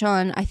wanted to touch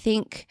on, I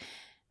think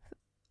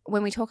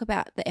when we talk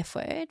about the F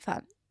word,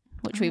 fun,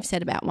 which we've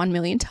said about 1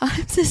 million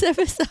times this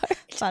episode.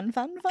 Fun.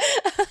 Fun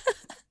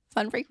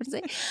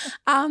frequency.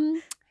 For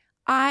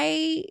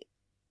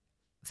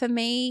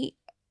me,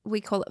 we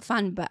call it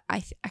fun, but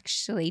I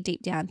actually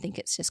deep down think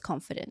it's just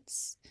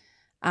confidence.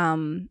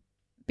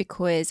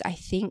 Because I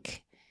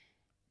think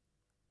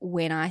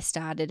when I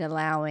started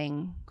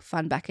allowing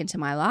fun back into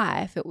my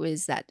life, it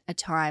was at a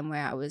time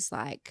where I was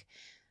like,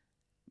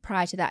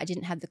 prior to that, I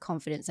didn't have the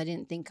confidence. I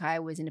didn't think I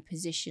was in a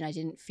position. I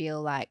didn't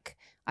feel like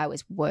I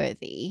was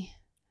worthy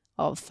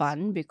of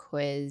fun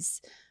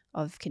because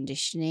of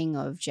conditioning,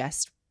 of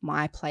just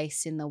my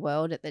place in the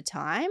world at the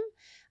time.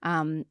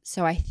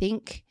 So I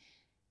think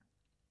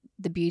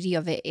the beauty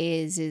of it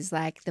is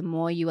like the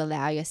more you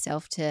allow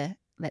yourself to,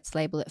 let's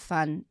label it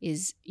fun,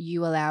 is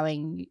you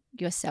allowing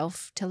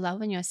yourself to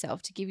love in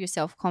yourself, to give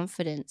yourself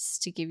confidence,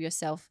 to give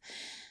yourself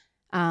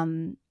a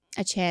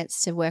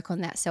chance to work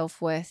on that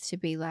self-worth, to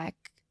be like,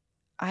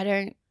 I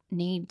don't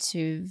need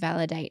to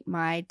validate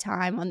my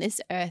time on this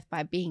earth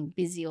by being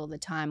busy all the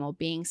time or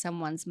being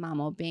someone's mum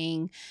or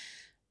being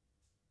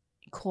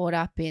caught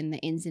up in the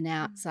ins and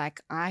outs.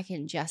 Like, I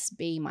can just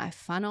be my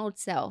fun old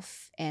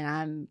self, and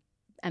I'm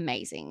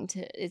amazing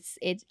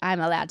I'm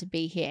allowed to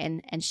be here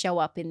and show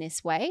up in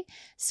this way.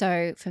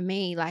 So for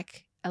me,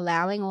 like,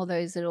 allowing all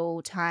those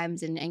little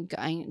times and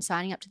going and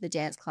signing up to the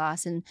dance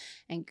class and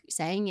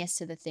saying yes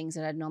to the things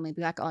that I'd normally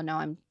be like, oh no,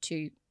 I'm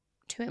too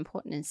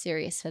important and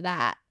serious for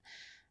that.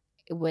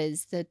 It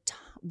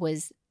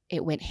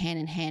went hand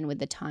in hand with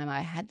the time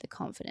I had the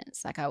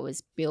confidence. Like, I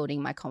was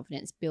building my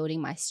confidence,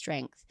 building my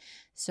strength.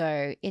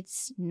 So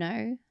it's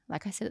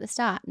like I said at the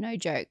start, no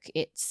joke.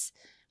 It's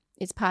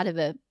part of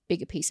a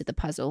bigger piece of the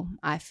puzzle,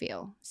 I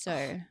feel.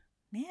 So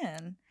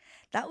man,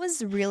 that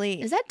was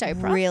really, is that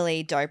Dopra?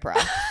 Really Dopra.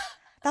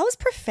 That was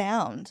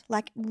profound,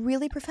 like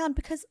really profound,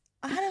 because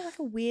I had like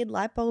a weird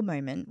light bulb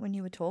moment when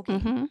you were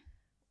talking,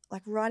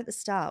 like right at the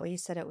start where you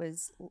said it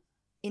was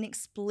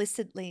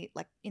inexplicably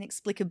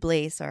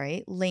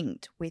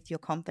linked with your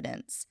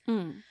confidence.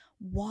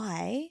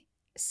 Why,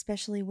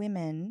 especially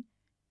women,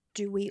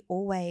 do we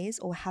always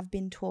or have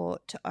been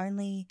taught to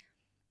only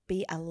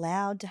be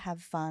allowed to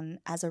have fun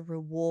as a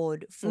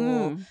reward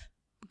for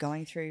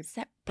going through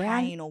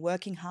pain or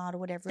working hard or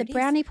whatever it is? The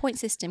brownie point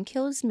system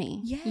kills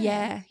me.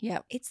 Yeah.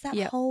 It's that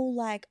whole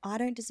like, I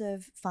don't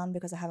deserve fun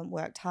because I haven't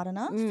worked hard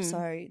enough,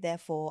 so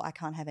therefore I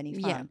can't have any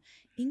fun.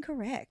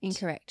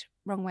 Incorrect.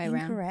 Wrong way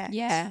around.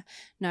 Yeah.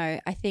 No,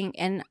 I think,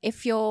 and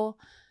if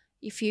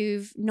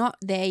you've not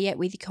there yet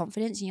with your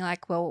confidence and you're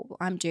like, well,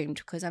 I'm doomed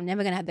because I'm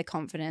never going to have the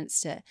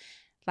confidence to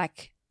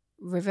like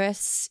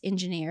reverse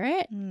engineer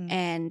it.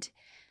 And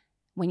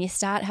when you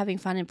start having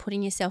fun and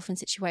putting yourself in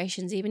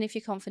situations, even if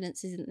your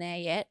confidence isn't there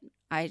yet,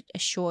 I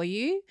assure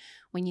you,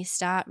 when you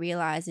start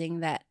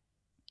realizing that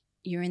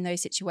you're in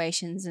those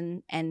situations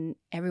and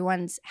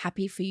everyone's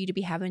happy for you to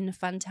be having a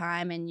fun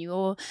time and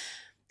you're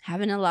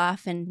having a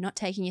laugh and not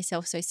taking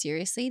yourself so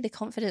seriously, the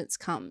confidence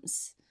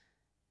comes.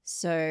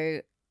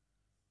 So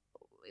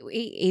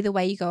either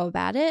way you go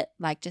about it,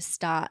 like, just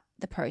start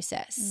the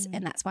process.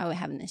 And that's why we're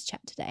having this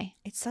chat today.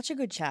 It's such a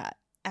good chat.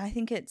 And I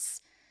think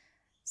it's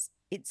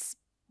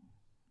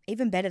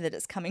even better that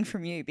it's coming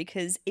from you,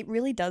 because it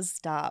really does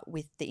start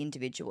with the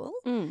individual.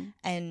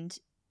 And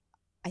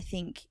I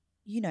think,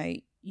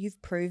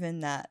 you've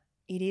proven that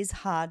it is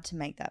hard to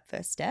make that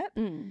first step,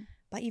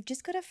 but you've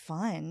just got to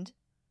find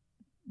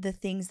the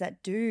things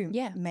that do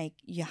make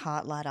your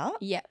heart light up.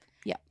 Yep.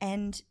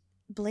 And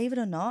believe it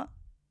or not,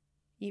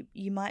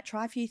 you might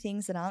try a few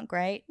things that aren't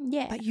great,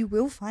 but you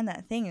will find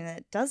that thing and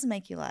it does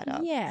make you light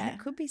up. Yeah. And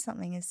it could be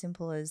something as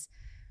simple as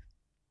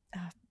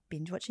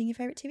binge watching your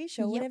favorite TV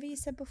show, whatever you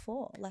said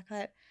before. Like,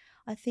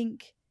 I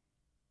think,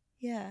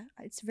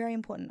 it's very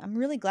important. I'm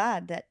really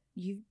glad that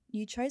you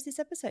chose this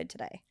episode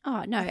today.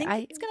 Oh, no. I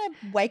think it's going to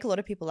wake a lot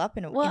of people up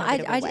in a bit of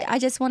a way. I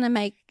just want to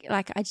make,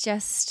 like,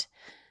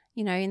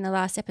 in the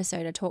last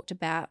episode I talked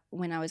about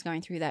when I was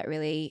going through that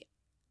really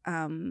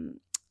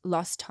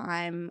lost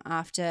time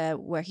after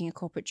working a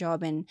corporate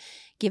job and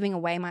giving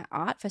away my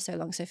art for so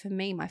long. So for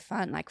me, my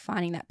fun, like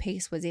finding that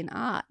peace, was in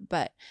art.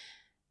 But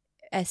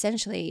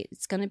essentially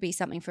it's going to be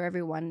something for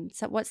everyone.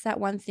 So what's that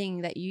one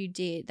thing that you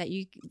did that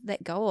you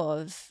let go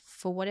of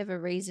for whatever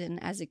reason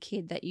as a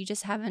kid that you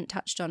just haven't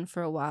touched on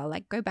for a while?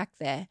 Like, go back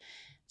there,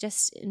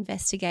 just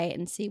investigate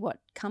and see what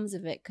comes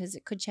of it, because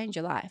it could change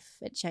your life.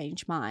 It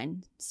changed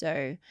mine.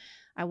 So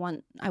I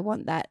want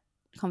that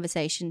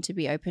conversation to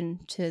be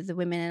open to the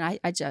women. And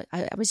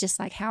I was just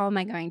like, how am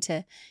I going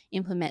to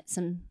implement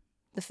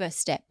the first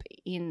step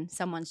in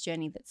someone's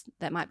journey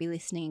that might be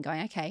listening and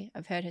going, okay,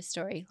 I've heard her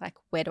story. Like,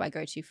 where do I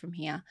go to from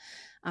here?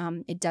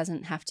 It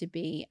doesn't have to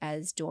be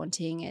as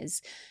daunting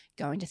as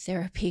going to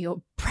therapy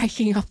or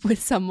breaking up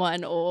with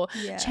someone or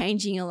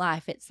changing your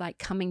life. It's like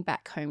coming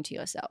back home to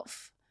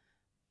yourself.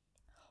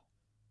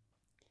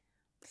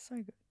 So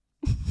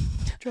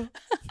good.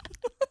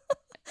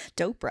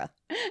 Dopra.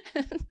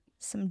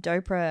 Some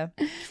Dopra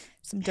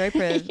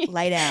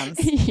laydowns.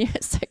 Yeah,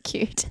 so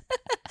cute.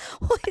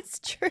 Well, it's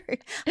true.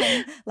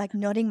 I'm like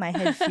nodding my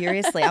head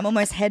furiously. I'm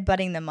almost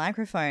headbutting the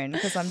microphone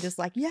because I'm just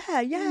like, yeah.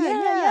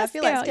 I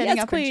feel like standing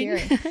up and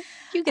cheering.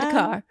 You get a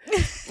car.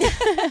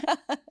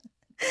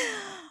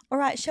 All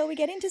right, shall we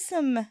get into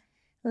some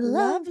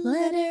love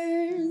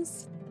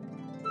letters?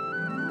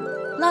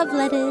 Love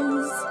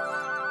letters.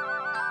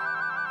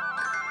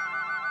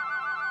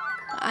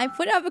 I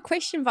put up a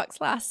question box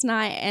last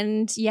night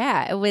and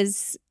it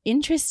was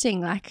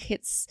interesting. Like,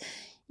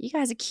 you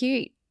guys are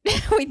cute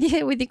with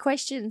your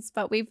questions,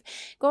 but we've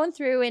gone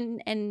through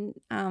and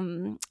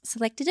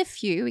selected a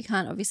few. We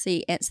can't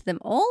obviously answer them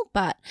all,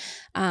 but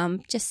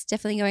just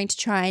definitely going to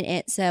try and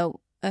answer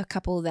a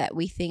couple that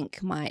we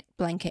think might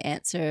blanket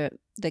answer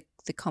the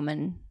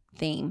common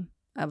theme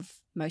of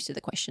most of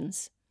the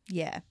questions.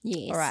 Yeah.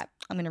 Yes. All right.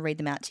 I'm going to read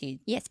them out to you.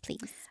 Yes,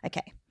 please.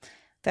 Okay.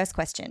 First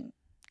question.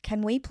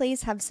 Can we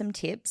please have some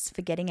tips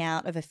for getting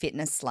out of a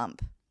fitness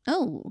slump?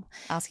 Oh.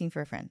 Asking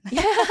for a friend.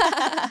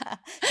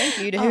 Thank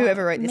you to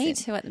whoever wrote this me in.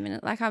 too at the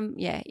minute. Like,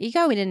 you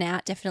go in and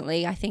out,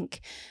 definitely. I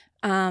think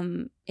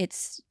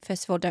it's,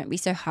 first of all, don't be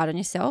so hard on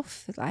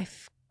yourself.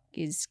 Life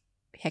is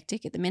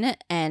hectic at the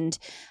minute, and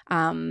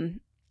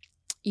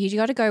you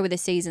got to go with the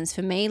seasons.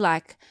 For me,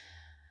 like,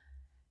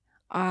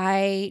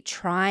 I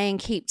try and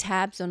keep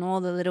tabs on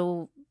all the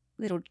little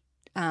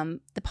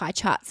the pie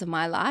charts of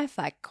my life.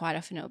 Like, quite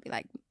often it'll be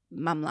like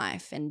mum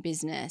life and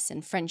business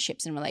and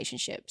friendships and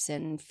relationships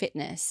and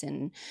fitness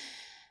and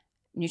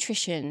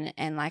nutrition,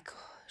 and like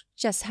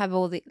just have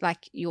all the,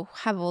 like, you'll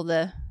have all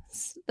the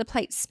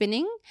plates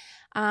spinning.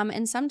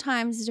 And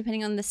sometimes,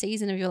 depending on the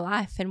season of your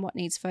life and what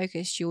needs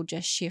focus, you'll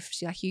just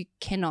shift. Like, you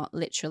cannot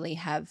literally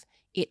have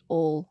it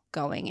all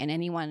going, and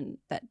anyone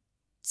that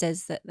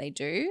says that they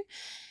do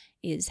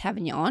is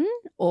having you on,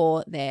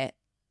 or they're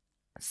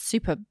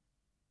super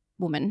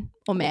woman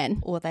or man,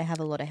 or they have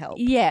a lot of help.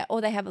 Yeah, or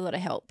they have a lot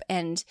of help.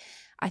 And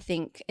I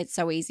think it's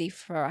so easy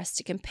for us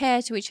to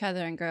compare to each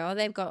other and go, oh,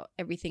 they've got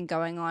everything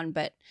going on.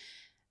 But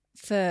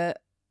for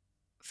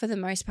the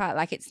most part,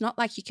 like, it's not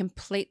like you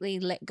completely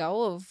let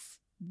go of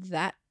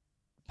that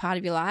part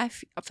of your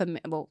life.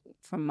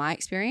 From my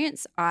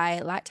experience,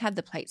 I like to have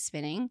the plate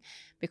spinning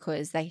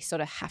because they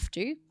sort of have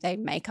to. They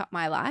make up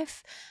my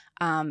life,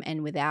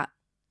 and without,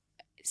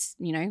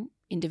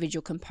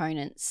 individual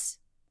components,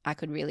 I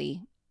could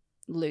really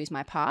lose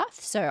my path.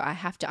 So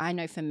I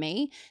know for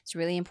me, it's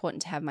really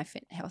important to have my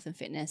health and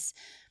fitness,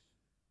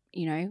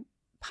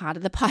 part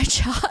of the pie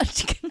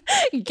chart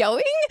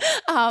going.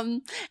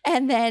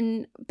 And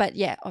then, but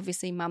yeah,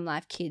 obviously mum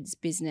life, kids,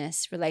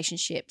 business,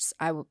 relationships,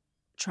 I will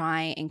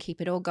try and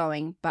keep it all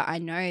going. But I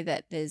know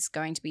that there's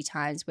going to be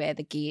times where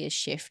the gears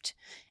shift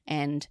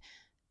and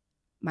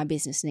my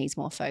business needs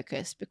more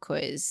focus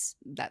because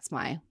that's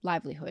my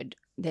livelihood.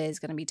 There's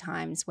going to be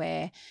times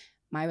where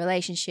my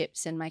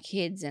relationships and my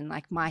kids and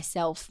like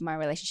myself, my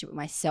relationship with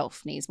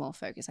myself needs more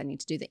focus. I need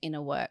to do the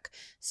inner work.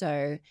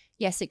 So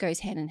yes, it goes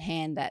hand in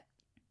hand that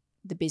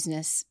the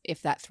business,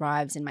 if that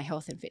thrives and my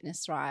health and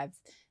fitness thrive,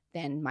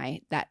 then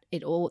they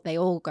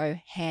all go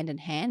hand in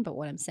hand. But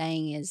what I'm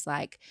saying is,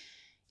 like,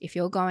 if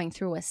you're going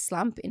through a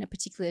slump in a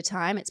particular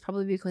time, it's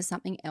probably because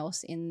something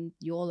else in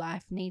your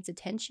life needs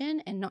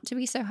attention, and not to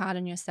be so hard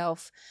on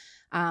yourself.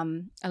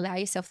 Allow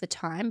yourself the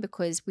time,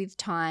 because with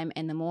time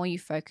and the more you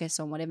focus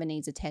on whatever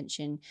needs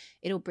attention,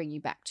 it'll bring you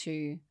back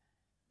to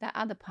that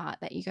other part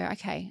that you go,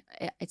 okay,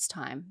 it's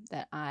time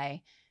that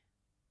I've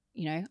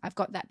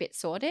got that bit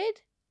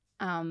sorted.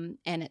 And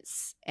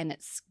it's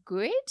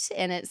good,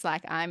 and it's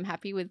like I'm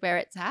happy with where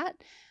it's at.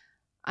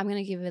 I'm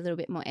going to give a little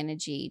bit more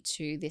energy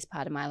to this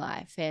part of my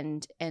life.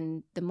 And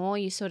the more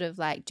you sort of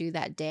like do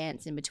that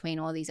dance in between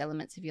all these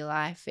elements of your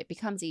life, it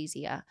becomes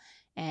easier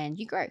and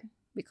you grow,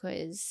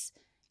 because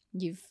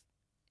you've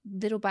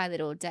little by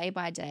little, day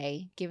by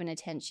day, given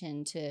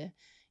attention to,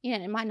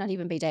 it might not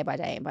even be day by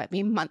day, it might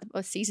be month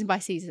or season by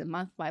season,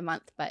 month by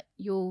month, but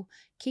you'll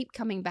keep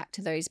coming back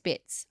to those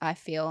bits, I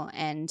feel,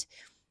 and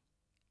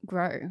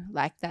grow.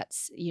 Like,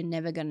 you're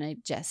never going to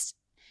just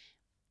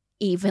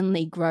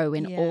evenly grow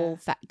in all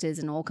factors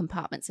and all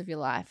compartments of your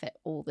life at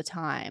all the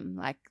time.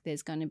 Like,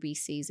 there's going to be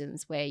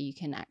seasons where you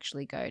can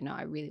actually go, no,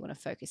 I really want to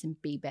focus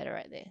and be better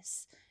at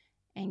this,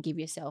 and give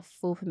yourself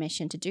full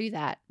permission to do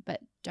that. But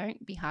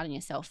don't be hard on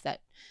yourself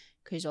that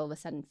because all of a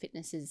sudden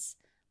fitness is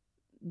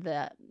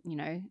the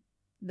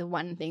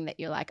one thing that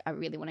you're like, I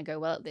really want to go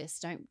well at this.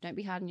 Don't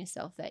be hard on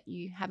yourself that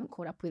you haven't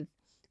caught up with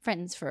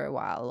friends for a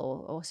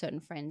while, or certain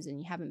friends,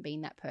 and you haven't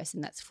been that person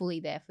that's fully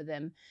there for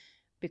them,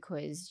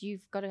 because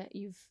you've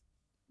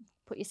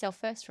put yourself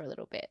first for a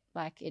little bit.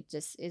 Like, it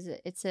just is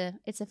it's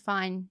a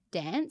fine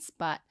dance,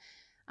 but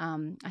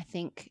I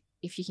think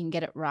if you can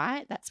get it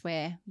right, that's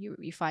where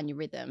you find your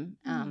rhythm.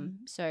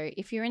 So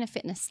if you're in a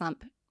fitness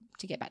slump,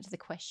 to get back to the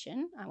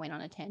question, I went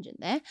on a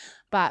tangent there,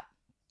 but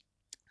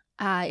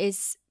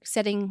it's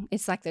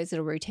like those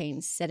little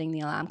routines, setting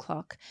the alarm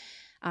clock,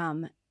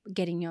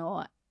 getting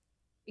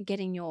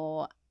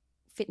your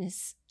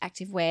fitness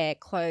activewear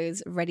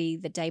clothes ready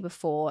the day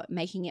before,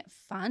 making it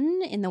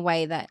fun in the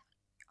way that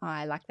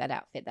I like that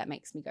outfit that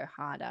makes me go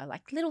harder.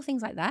 Like, little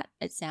things like that.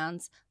 It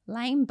sounds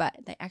lame, but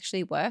they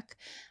actually work.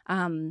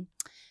 Dialing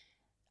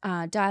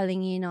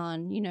in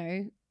on,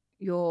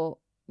 your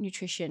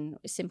nutrition,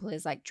 as simple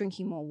as like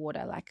drinking more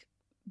water, like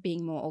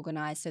being more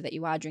organized so that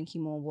you are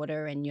drinking more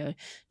water, and you're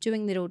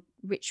doing little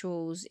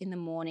rituals in the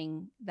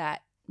morning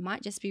that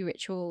might just be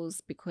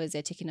rituals because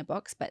they're ticking a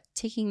box, but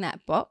ticking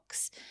that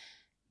box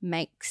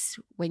makes,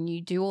 when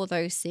you do all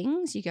those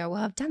things, you go,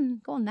 well, I've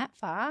gone that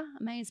far.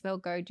 I may as well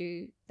go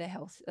do the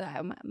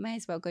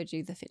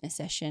fitness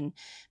session,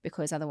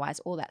 because otherwise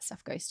all that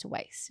stuff goes to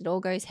waste. It all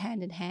goes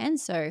hand in hand.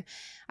 So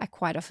I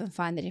quite often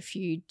find that if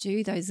you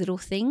do those little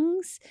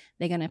things,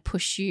 they're going to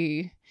push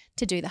you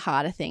to do the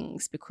harder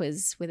things,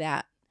 because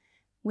without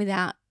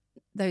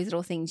those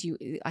little things,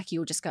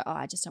 you'll just go, oh,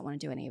 I just don't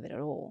want to do any of it at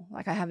all.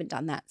 Like, I haven't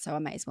done that, so I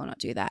may as well not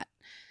do that.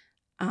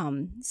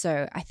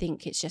 So I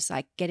think it's just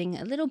like getting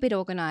a little bit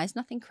organized,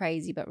 nothing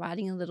crazy, but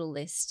writing a little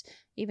list,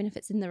 even if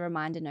it's in the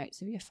reminder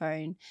notes of your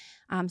phone,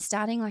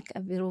 starting like a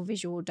little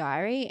visual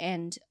diary.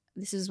 And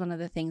this is one of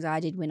the things I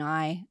did when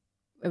I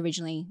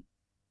originally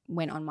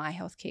went on my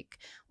health kick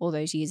all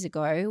those years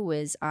ago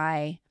was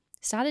I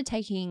started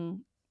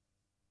taking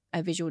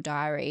a visual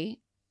diary.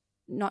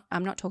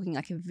 I'm not talking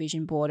like a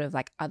vision board of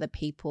like other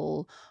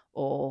people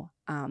or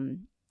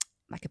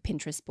like a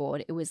Pinterest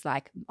board. It was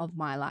like of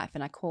my life,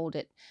 and I called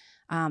it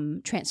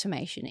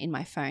Transformation in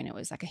my phone. It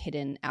was like a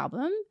hidden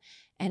album,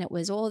 and it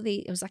was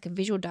like a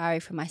visual diary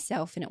for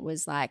myself, and it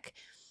was like,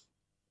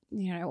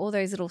 you know, all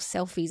those little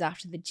selfies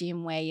after the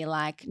gym where you're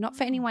like, not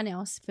for anyone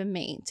else, for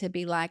me to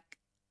be like,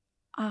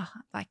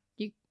 like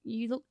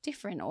you look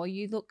different, or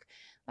you look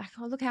like,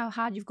 oh, look how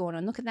hard you've gone,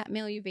 and look at that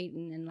meal you've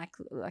eaten, and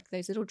like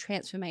those little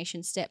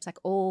transformation steps, like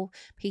all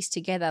pieced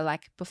together.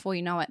 Like before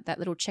you know it, that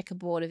little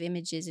checkerboard of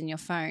images in your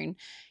phone,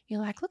 you're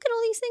like, look at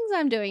all these things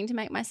I'm doing to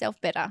make myself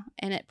better,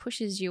 and it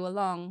pushes you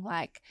along.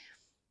 Like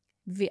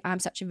I'm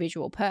such a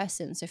visual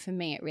person, so for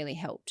me, it really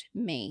helped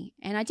me.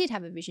 And I did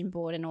have a vision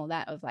board and all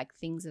that of like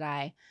things that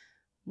I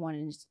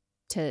wanted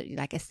to,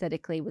 like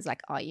aesthetically was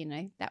like, oh, you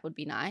know, that would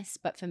be nice.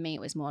 But for me, it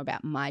was more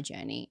about my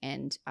journey,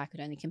 and I could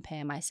only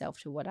compare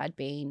myself to what I'd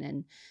been.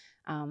 And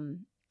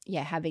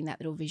having that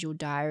little visual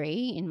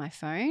diary in my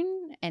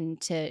phone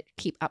and to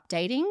keep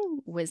updating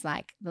was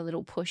like the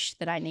little push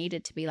that I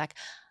needed to be like,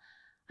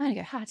 I'm going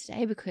to go hard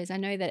today, because I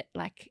know that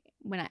like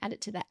when I add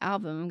it to that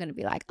album, I'm going to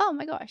be like, oh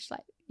my gosh,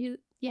 like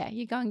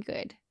you're going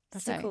good.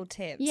 That's a cool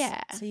tip.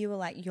 Yeah. So you were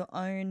like your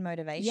own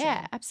motivation.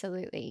 Yeah,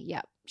 absolutely.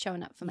 Yep.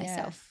 Showing up for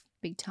myself.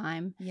 Big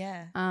time.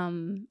 Yeah.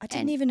 I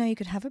didn't even know you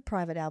could have a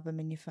private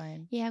album in your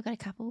phone. Yeah, I've got a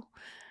couple.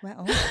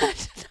 Wow.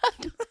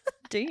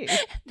 Do you?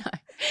 No.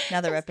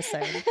 Another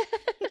episode.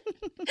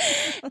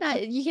 No,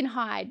 you can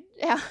hide.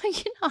 You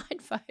can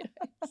hide photos.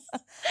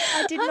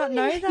 I did not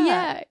know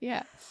that.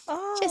 Yeah.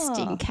 Oh, just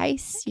in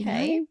case, you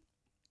know.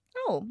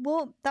 Oh,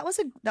 well, that was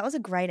a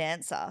great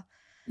answer.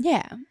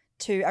 Yeah.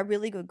 To a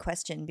really good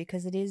question,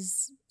 because it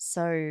is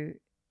so.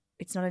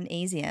 It's not an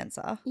easy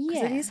answer,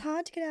 because it is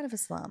hard to get out of a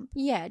slump.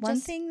 Yeah.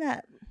 One thing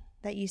that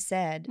you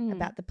said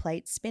about the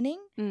plate spinning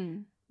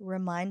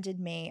reminded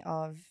me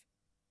of,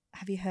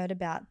 have you heard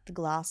about the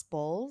glass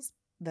balls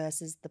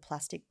versus the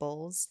plastic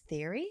balls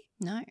theory?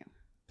 No.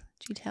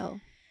 Do you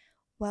tell?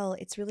 Well,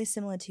 it's really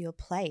similar to your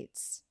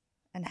plates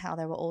and how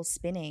they were all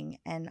spinning.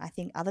 And I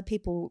think other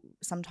people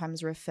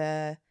sometimes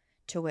refer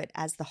to it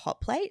as the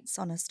hot plates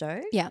on a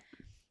stove. Yeah.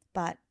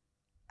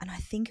 And I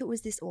think it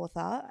was this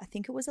author, I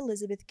think it was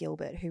Elizabeth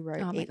Gilbert, who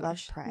wrote Eat,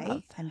 Love,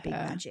 Pray and Big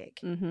Magic.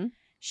 Mm-hmm.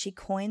 She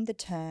coined the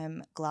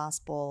term glass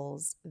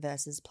balls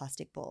versus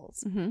plastic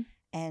balls. Mm-hmm.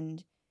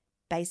 And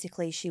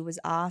basically she was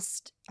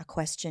asked a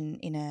question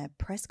in a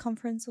press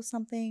conference or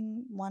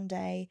something one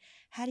day.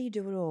 How do you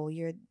do it all?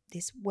 You're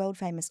this world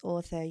famous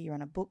author, you're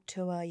on a book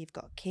tour, you've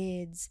got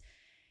kids,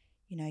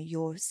 you know,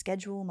 your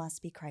schedule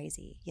must be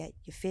crazy, yet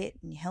you're fit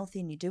and you're healthy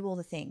and you do all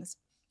the things.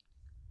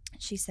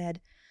 She said,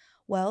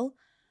 well,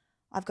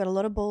 I've got a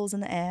lot of balls in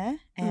the air,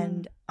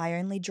 and I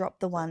only drop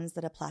the ones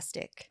that are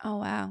plastic. Oh,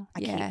 wow. I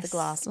keep the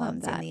glass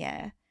ones in the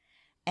air.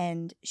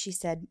 And she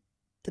said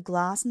the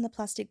glass and the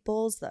plastic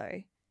balls,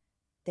 though,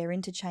 they're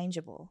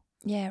interchangeable.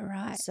 Yeah,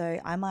 right. So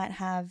I might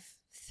have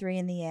 3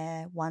 in the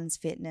air. One's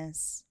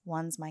fitness,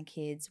 one's my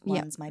kids,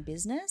 one's my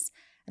business.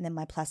 And then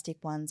my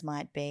plastic ones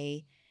might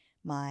be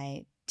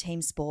my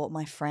team sport,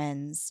 my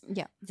friends,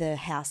 the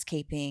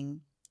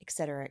housekeeping, et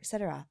cetera, et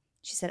cetera.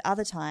 She said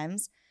other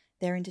times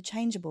they're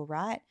interchangeable,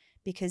 right?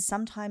 Because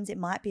sometimes it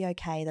might be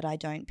okay that I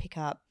don't pick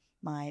up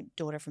my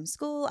daughter from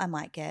school. I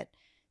might get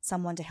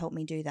someone to help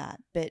me do that.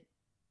 But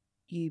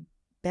you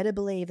better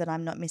believe that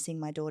I'm not missing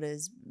my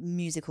daughter's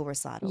musical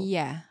recital.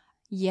 Yeah.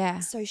 Yeah.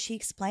 So she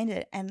explained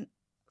it. And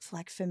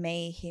like for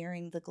me,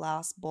 hearing the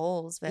glass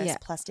balls versus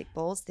plastic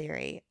balls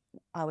theory,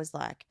 I was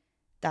like,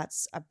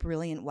 that's a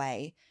brilliant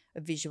way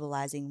of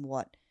visualizing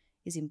what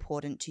is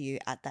important to you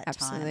at that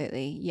time.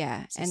 Absolutely.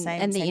 Yeah. So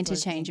and the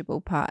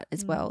interchangeable part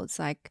as well. It's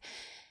like,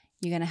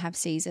 you're going to have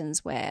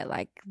seasons where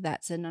like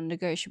that's a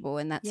non-negotiable,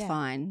 and that's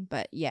fine.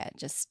 But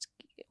just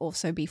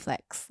also be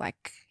flex.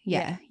 Like,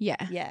 yeah.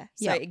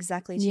 So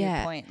exactly to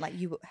your point, like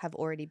you have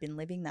already been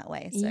living that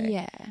way. So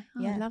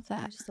I love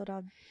that. I just thought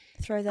I'd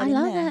throw that in there.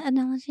 I love that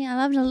analogy.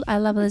 I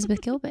love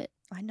Elizabeth Gilbert.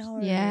 I know.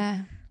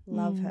 Yeah.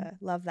 Love her.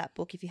 Love that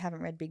book. If you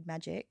haven't read Big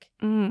Magic.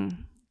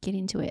 Get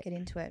into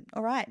it.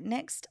 All right.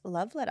 Next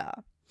love letter.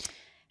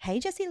 Hey,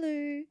 Jessie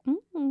Lou.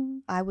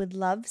 I would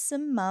love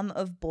some mum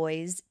of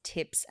boys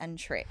tips and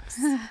tricks.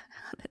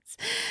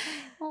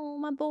 Oh,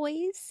 my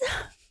boys.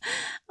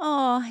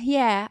 Oh,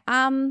 yeah.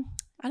 I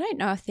don't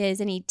know if there's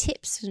any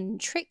tips and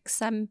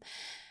tricks. And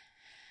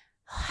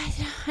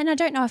I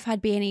don't know if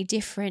I'd be any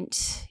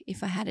different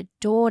if I had a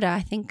daughter.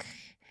 I think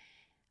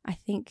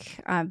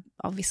I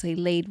obviously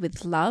lead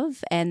with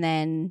love, and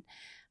then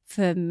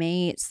for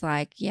me, it's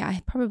like,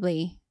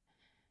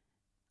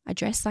 I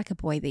dress like a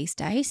boy these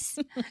days.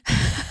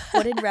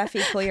 What did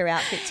Rafi call your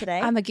outfit today?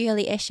 I'm a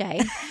girly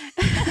esche.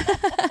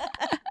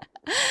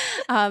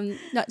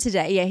 Not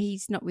today. Yeah,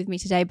 he's not with me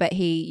today, but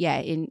he's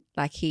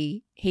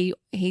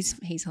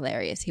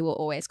hilarious. He will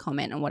always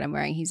comment on what I'm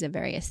wearing. He's a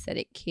very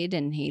aesthetic kid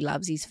and he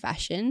loves his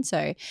fashion.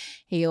 So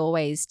he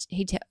always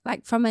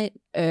like from an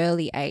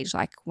early age,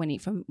 like when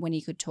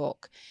he could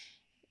talk,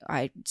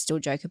 I still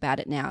joke about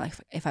it now. Like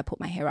if I put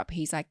my hair up,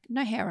 he's like,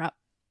 no hair up.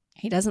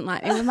 He doesn't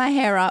like me with my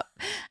hair up.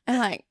 I'm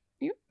like,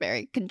 you're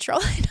very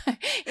controlling. But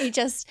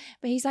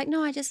he's like,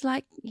 no,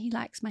 he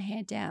likes my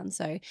hair down.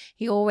 So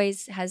he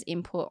always has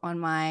input on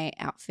my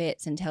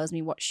outfits and tells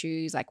me what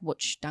shoes, like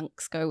which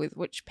dunks go with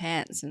which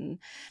pants, and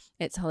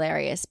it's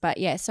hilarious. But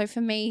yeah, so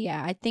for me,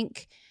 yeah, I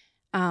think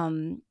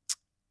I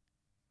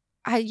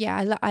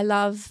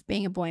love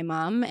being a boy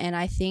mum, and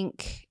I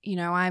think, you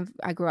know,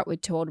 I grew up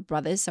with two older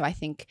brothers, so I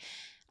think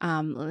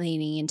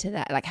leaning into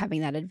that, like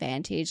having that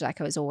advantage,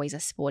 like I was always a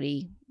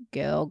sporty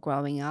girl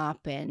growing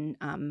up and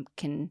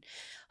can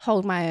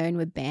hold my own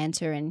with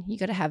banter, and you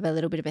got to have a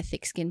little bit of a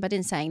thick skin. But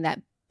in saying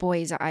that,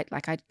 boys, I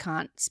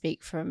can't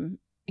speak from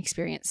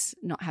experience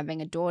not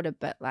having a daughter,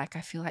 but like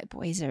I feel like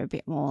boys are a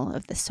bit more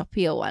of the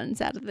soppier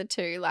ones out of the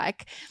two.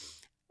 Like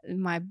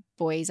my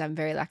boys, I'm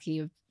very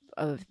lucky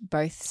of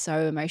both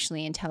so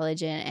emotionally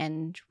intelligent,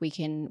 and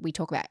we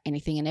talk about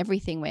anything and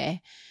everything.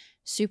 We're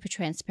super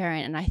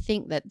transparent, and I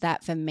think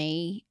that for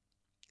me,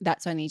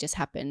 that's only just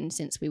happened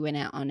since we went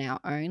out on our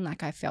own.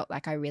 Like I felt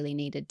like I really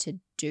needed to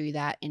do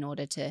that in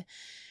order to,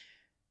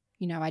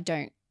 you know,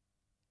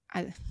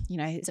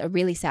 it's a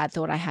really sad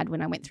thought I had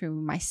when I went through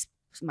my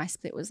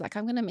split was like,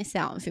 I'm going to miss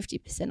out on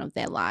 50% of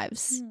their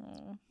lives.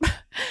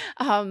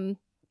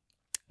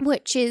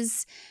 Which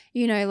is,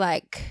 you know,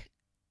 like,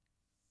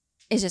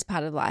 it's just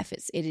part of life.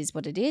 It is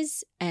what it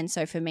is. And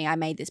so for me, I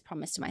made this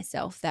promise to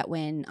myself that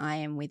when I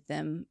am with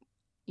them,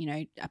 you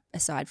know,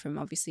 aside from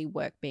obviously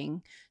work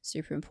being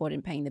super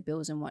important, paying the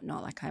bills and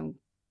whatnot, like I'm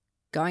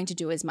going to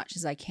do as much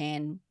as I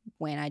can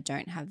when I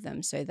don't have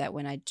them, so that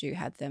when I do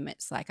have them,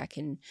 it's like I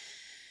can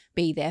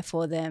be there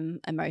for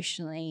them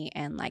emotionally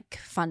and like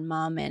fun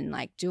mum and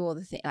like do all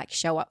the things, like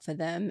show up for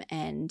them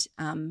and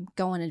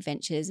go on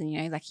adventures. And,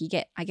 you know, like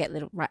I get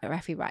little,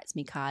 Rafi writes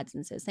me cards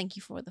and says, thank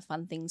you for all the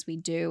fun things we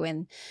do.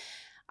 And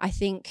I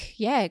think,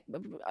 yeah,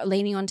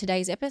 leaning on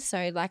today's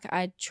episode, like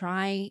I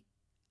try,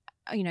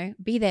 you know,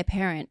 be their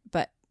parent,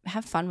 but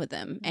have fun with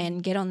them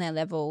and get on their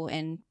level.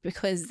 And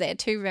because they're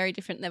two very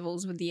different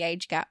levels with the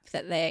age gap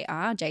that they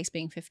are, Jace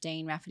being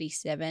 15, Rafferty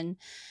 7,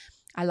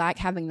 I like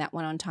having that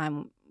one-on-one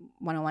time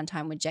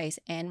with Jace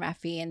and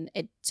Rafi, and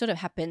it sort of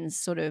happens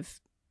sort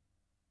of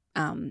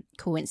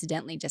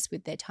coincidentally just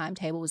with their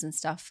timetables and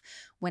stuff.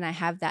 When I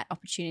have that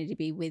opportunity to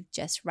be with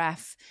just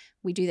Raf,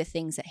 we do the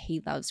things that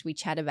he loves, we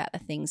chat about the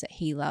things that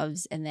he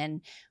loves. And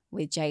then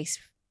with Jace,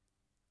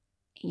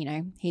 you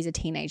know, he's a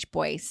teenage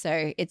boy,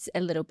 so it's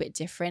a little bit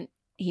different.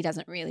 He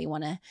doesn't really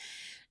want to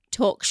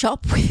talk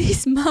shop with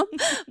his mum,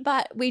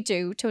 but we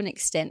do to an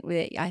extent.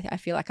 I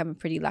feel like I'm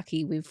pretty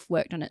lucky. We've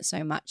worked on it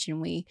so much,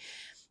 and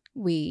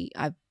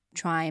I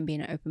try and be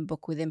an open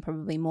book with him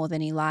probably more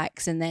than he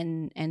likes, and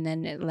then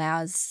it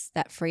allows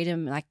that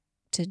freedom, like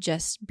to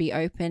just be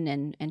open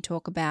and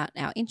talk about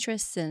our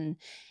interests and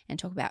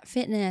talk about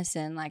fitness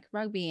and like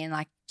rugby and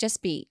like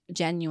just be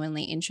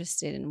genuinely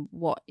interested in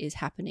what is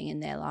happening in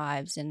their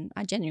lives. And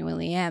I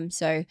genuinely am.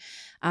 So,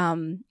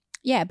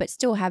 yeah, but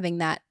still having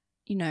that,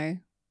 you know,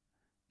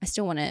 I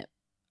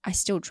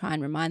still try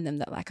and remind them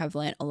that like I've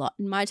learned a lot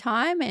in my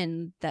time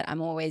and that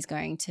I'm always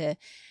going to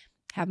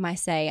have my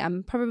say.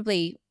 I'm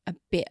probably a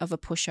bit of a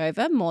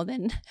pushover, more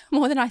than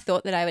I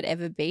thought that I would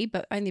ever be,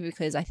 but only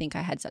because I think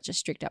I had such a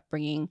strict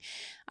upbringing.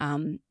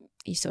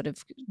 You sort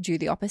of do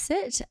the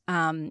opposite.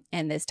 And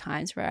there's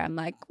times where I'm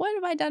like, what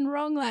have I done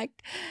wrong?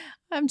 Like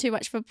I'm too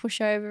much of a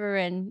pushover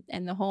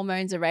and the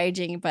hormones are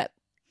raging. But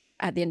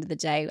at the end of the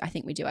day, I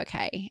think we do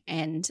okay.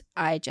 And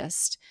I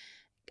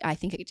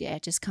think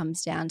it just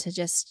comes down to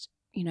just,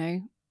 you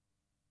know,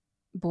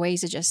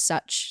 boys are just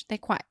they're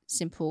quite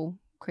simple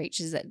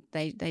creatures that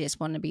they just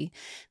want to be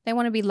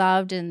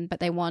loved, but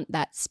they want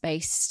that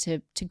space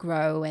to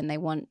grow, and they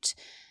want,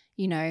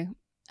 you know,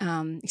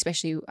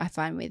 especially I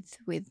find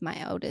with my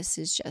eldest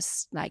is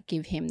just like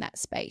give him that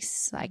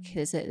space. Like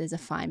there's a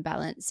fine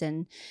balance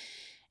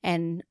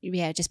and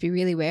yeah, just be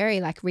really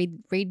wary, like read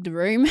the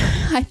room,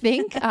 I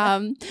think.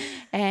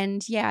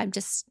 And yeah, I'm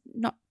just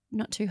not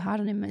too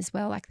hard on him as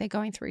well. Like they're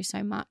going through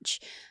so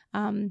much.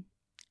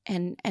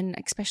 And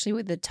especially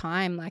with the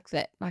time like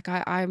that, like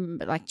I'm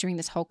like during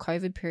this whole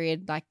COVID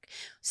period, like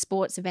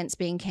sports events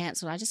being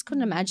cancelled, I just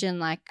couldn't imagine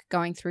like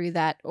going through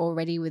that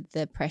already with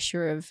the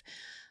pressure of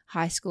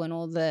high school and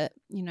all the,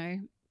 you know,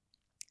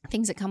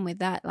 things that come with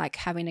that, like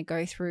having to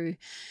go through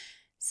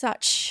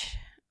such,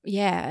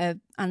 a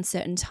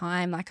uncertain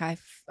time. Like I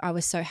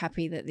was so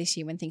happy that this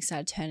year when things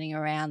started turning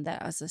around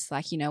that I was just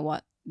like, you know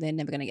what, they're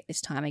never going to get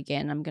this time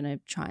again. I'm going to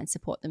try and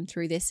support them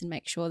through this and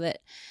make sure that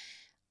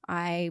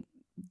I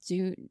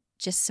do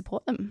just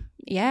support them.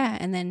 Yeah.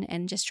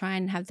 And just try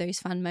and have those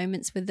fun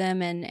moments with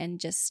them and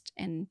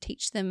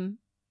teach them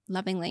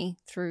lovingly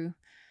through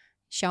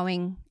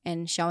showing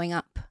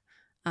up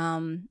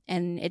And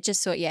it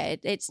just sort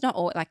it's not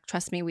all like,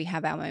 trust me, we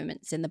have our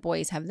moments and the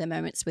boys have their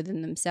moments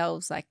within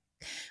themselves. Like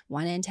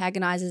one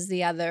antagonizes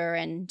the other.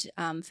 And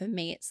for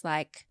me, it's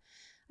like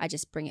I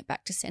just bring it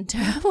back to center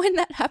when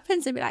that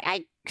happens and be like,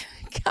 hey,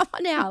 come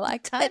on now.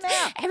 Like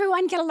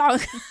everyone get along.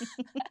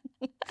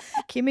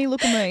 Kimmy,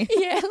 look at me.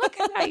 Yeah, look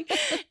at me.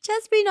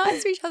 Just be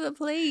nice to each other,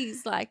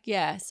 please. Like,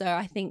 yeah. So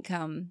I think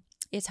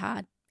it's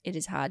hard. It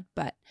is hard.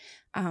 But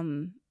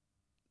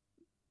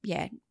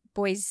yeah,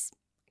 boys,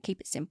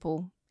 keep it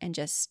simple and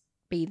just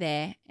be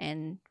there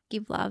and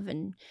give love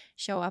and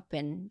show up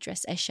and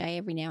dress Eshay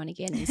every now and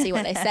again and see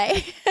what they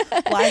say.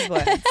 Wise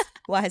words.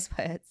 Wise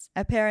words.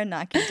 A pair of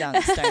Nike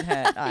Dunks don't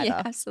hurt either.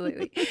 Yeah,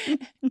 absolutely.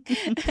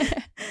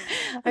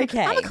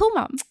 Okay. I'm a cool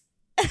mum.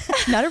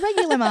 Not a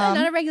regular mum.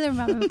 Not a regular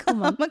mum. I'm a cool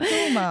mum. I'm a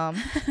cool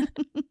mum.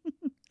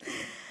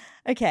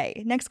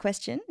 Okay, next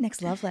question.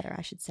 Next love letter,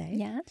 I should say.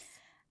 Yes.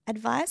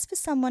 Advice for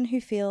someone who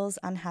feels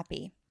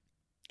unhappy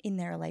in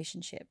their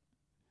relationship.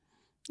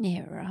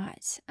 Yeah,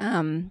 right.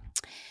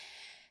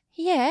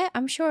 Yeah,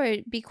 I'm sure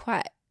it'd be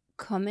quite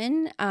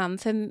common.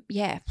 It's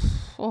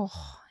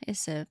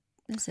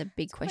a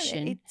big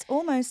question. It's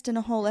almost in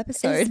a whole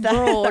episode. It's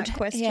broad, that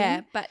question.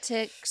 Yeah. But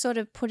to sort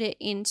of put it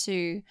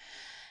into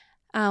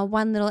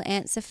one little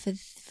answer for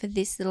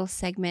this little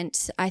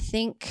segment, I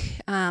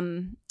think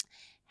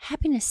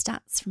happiness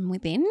starts from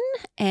within.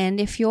 And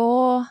if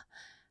you're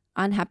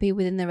unhappy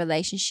within the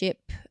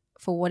relationship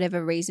for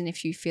whatever reason,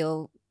 if you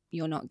feel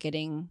you're not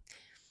getting,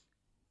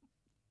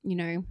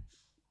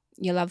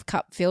 your love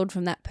cup filled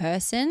from that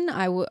person,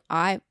 I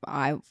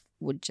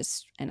would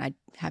just, and I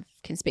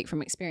can speak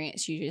from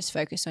experience, you just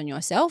focus on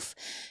yourself,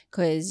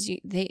 because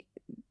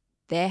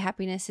their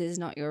happiness is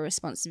not your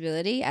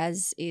responsibility,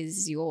 as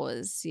is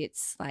yours.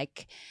 It's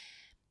like,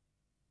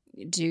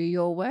 do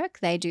your work,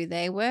 they do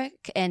their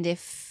work, and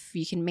if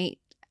you can meet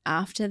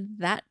after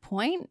that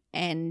point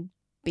and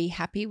be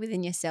happy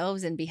within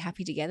yourselves and be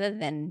happy together,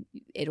 then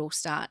it'll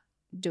start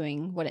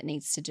doing what it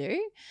needs to do.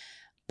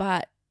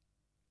 But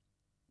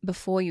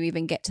before you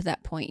even get to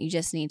that point, you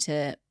just need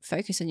to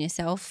focus on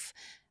yourself.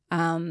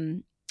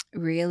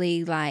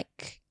 Really,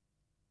 like,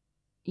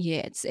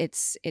 yeah,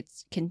 it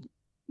can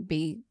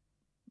be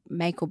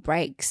make or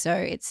break. So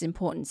it's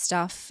important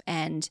stuff,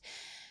 and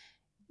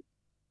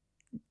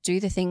do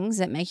the things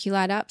that make you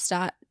light up.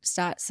 Start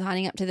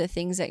signing up to the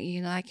things that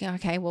you're like,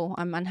 okay, well,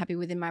 I'm unhappy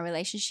within my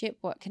relationship.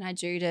 What can I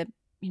do to,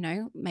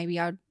 maybe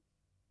I'll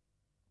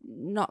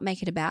not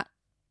make it about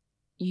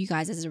you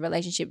guys as a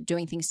relationship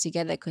doing things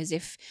together, because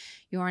if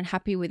you're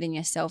unhappy within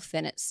yourself,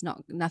 then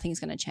nothing's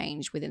going to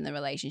change within the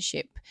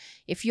relationship.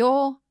 If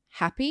you're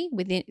happy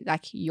within,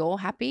 like, you're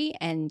happy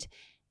and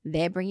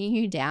they're bringing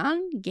you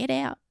down, get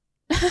out.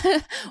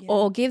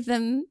 Or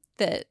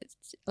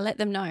let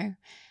them know.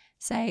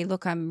 Say,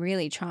 look, I'm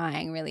really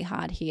trying really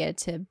hard here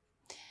to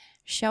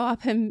show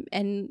up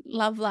and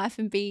love life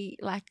and be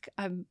like,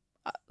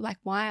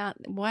 why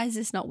is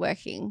this not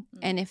working?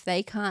 And if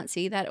they can't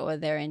see that, or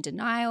they're in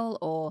denial,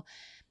 or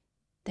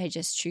they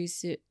just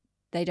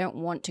they don't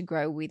want to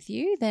grow with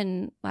you,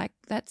 then like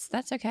that's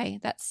okay.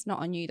 That's not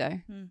on you though.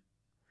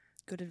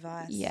 Good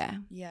advice. Yeah.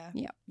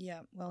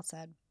 Well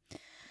said.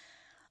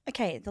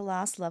 Okay, the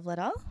last love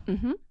letter.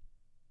 Mm-hmm.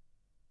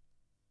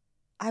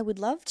 I would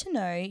love to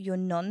know your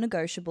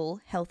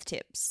non-negotiable health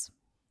tips.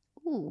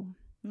 Ooh,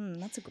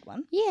 that's a good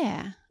one.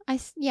 Yeah, I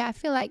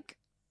feel like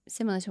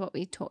similar to what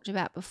we talked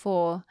about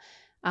before.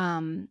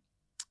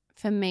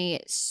 For me,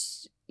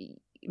 it's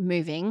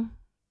moving.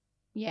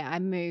 Yeah, I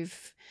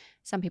move.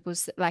 Some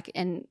people's like,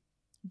 and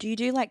do you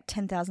do like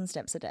 10,000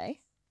 steps a day?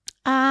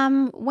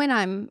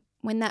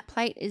 When that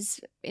plate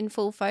is in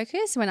full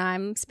focus, when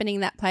I'm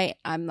spinning that plate,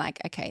 I'm like,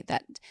 okay,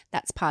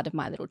 that's part of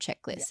my little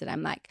checklist. That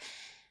I'm like,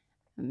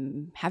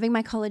 I'm having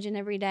my collagen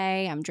every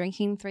day. I'm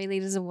drinking 3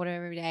 liters of water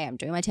every day. I'm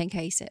doing my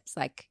 10K steps.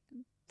 Like,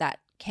 that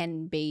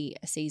can be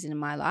a season in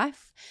my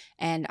life,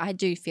 and I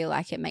do feel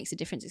like it makes a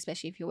difference,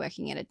 especially if you're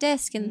working at a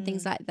desk and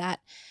things like that.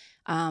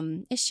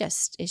 It's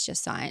just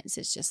science.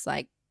 It's just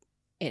like,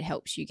 it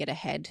helps you get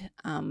ahead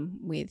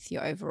with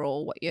your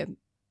overall what you're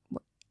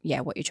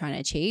trying to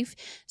achieve.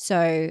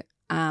 So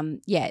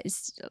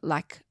it's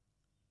like,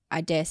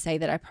 I dare say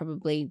that I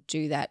probably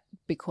do that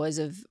because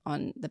of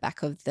on the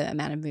back of the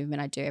amount of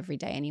movement I do every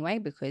day anyway,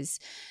 because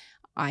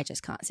I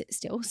just can't sit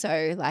still.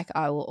 So like,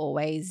 I will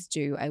always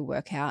do a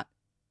workout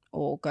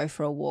or go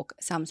for a walk,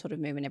 some sort of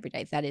movement every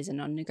day. That is a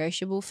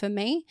non-negotiable for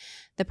me.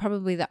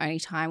 Probably the only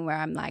time where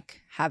I'm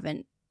like,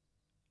 haven't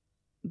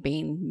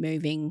been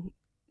moving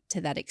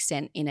to that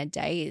extent in a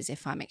day is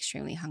if I'm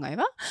extremely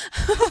hungover.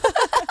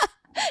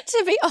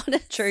 To be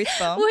honest. Truth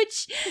bomb.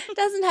 Which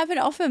doesn't happen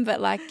often,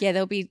 but like,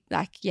 there'll be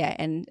like,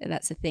 and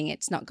that's the thing.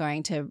 It's not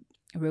going to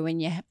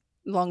ruin your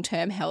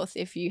long-term health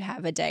if you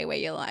have a day where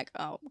you're like,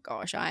 oh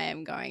gosh, I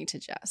am going to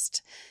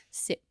just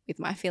sit with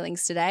my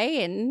feelings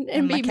today and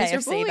be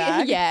miserable.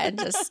 Yeah, and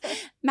just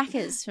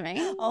Macca's for me.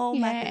 Oh,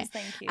 yeah. Macca's,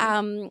 thank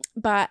you.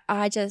 But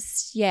I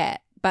just,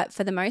 but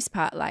for the most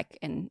part, like,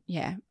 and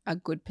a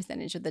good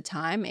percentage of the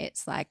time,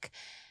 it's like,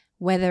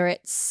 whether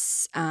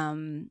it's,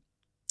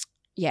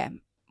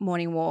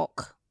 morning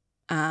walk,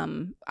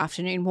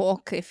 afternoon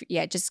walk,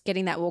 just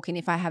getting that walk in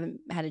if I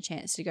haven't had a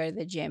chance to go to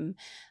the gym,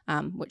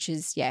 which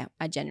is,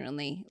 I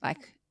genuinely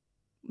like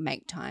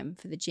make time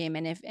for the gym.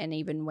 And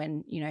even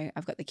when, you know,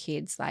 I've got the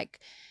kids, like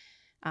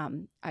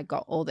I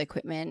got all the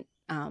equipment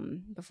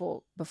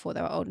before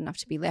they were old enough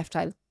to be left.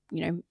 I,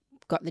 you know,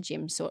 got the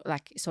gym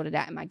sorted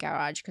out in my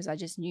garage because I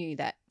just knew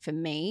that for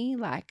me,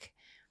 like,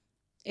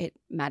 it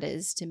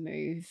matters to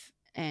move.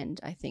 And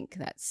I think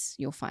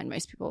you'll find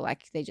most people,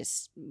 like,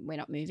 we're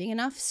not moving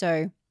enough.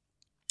 So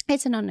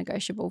it's a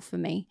non-negotiable for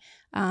me,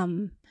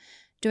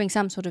 doing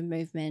some sort of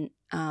movement,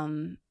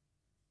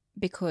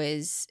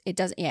 because it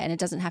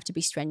doesn't have to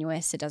be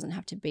strenuous. It doesn't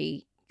have to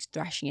be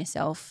thrashing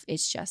yourself.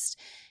 It's just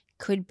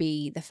could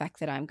be the fact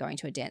that I'm going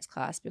to a dance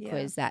class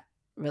because that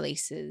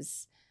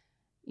releases,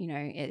 you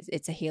know,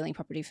 it's a healing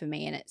property for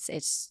me, and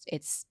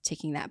it's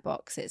ticking that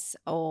box.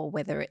 Or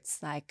whether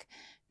it's like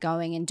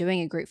going and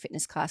doing a group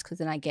fitness class because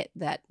then I get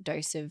that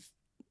dose of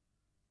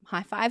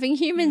high-fiving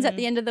humans at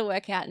the end of the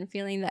workout and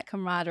feeling that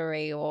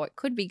camaraderie. Or it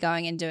could be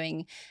going and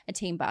doing a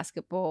team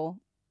basketball,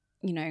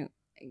 you know,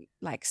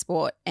 like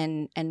sport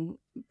and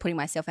putting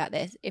myself out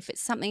there. If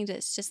it's something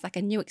that's just like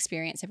a new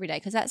experience every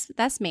day, because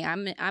that's me.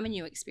 I'm a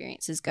new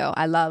experiences girl.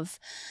 I love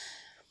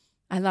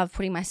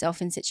putting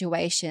myself in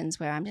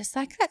situations where I'm just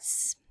like,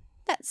 that's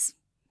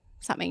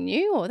something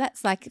new, or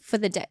that's like for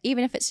the day,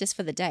 even if it's just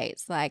for the day.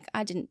 It's like,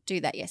 I didn't do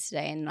that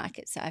yesterday, and like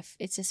it's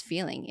just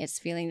feeling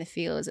the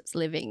feels, it's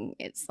living.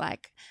 It's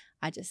like,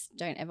 I just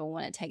don't ever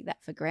want to take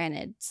that for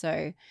granted.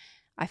 So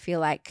I feel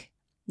like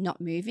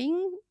not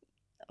moving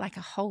like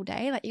a whole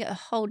day, like you got a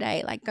whole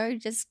day, like go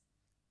just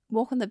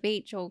walk on the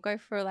beach or go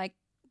for like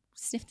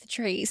sniff the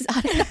trees.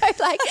 I don't know,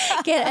 like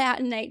get out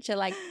in nature,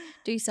 like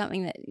do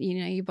something that, you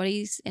know, your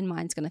body's and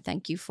mind's going to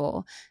thank you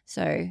for.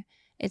 So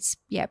it's,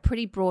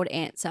 pretty broad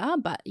answer,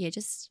 but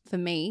just for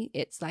me,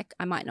 it's like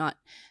I might not,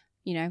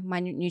 you know, my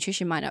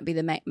nutrition might not be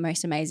the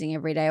most amazing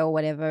every day or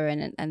whatever,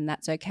 and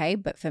that's okay.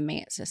 But for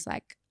me, it's just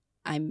like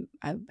I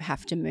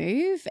have to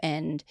move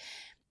and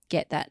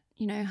get that,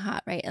 you know,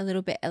 heart rate a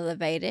little bit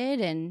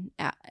elevated and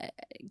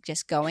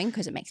just going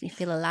because it makes me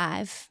feel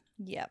alive.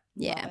 Yep.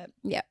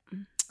 Yep.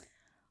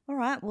 All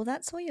right. Well,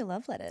 that's all your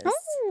love letters.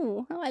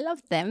 Oh, I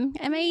love them.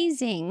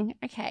 Amazing.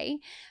 Okay.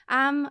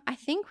 I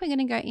think we're going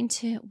to go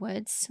into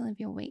words to live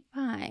your week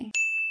by.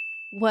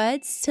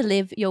 Words to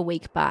live your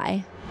week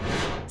by.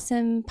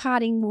 Some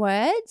parting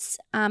words.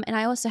 And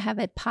I also have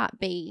a part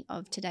B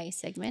of today's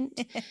segment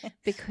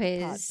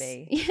because Part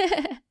B.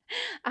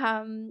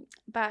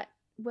 But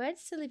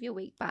words to live your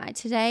week by.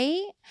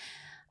 Today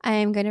I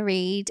am going to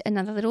read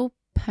another little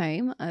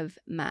poem of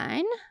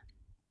mine.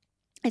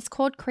 It's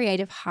called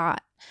Creative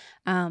Heart.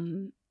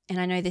 And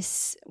I know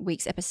this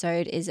week's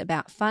episode is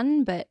about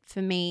fun, but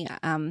for me,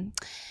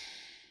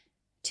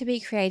 to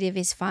be creative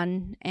is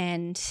fun,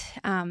 and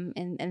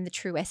the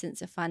true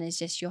essence of fun is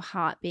just your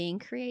heart being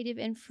creative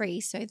and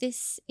free. So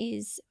this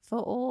is for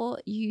all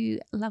you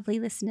lovely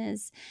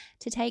listeners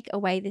to take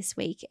away this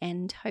week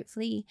and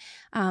hopefully,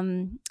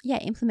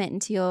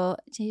 implement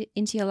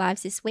into your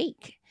lives this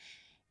week.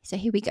 So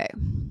here we go.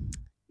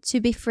 To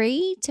be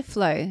free to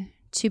flow,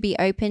 to be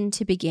open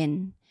to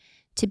begin,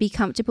 to be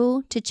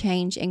comfortable to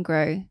change and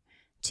grow,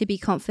 to be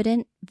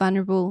confident,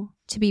 vulnerable,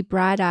 to be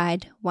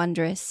bright-eyed,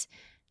 wondrous,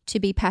 to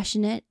be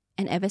passionate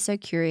and ever so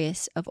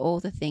curious of all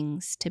the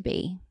things to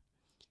be.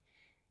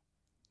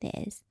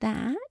 There's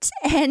that.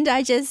 And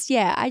I just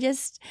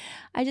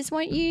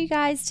want you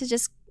guys to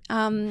just,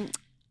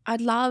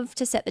 I'd love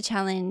to set the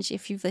challenge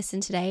if you've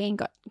listened today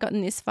and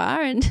gotten this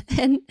far and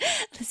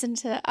listened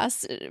to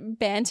us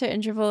banter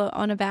and drivel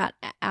on about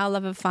our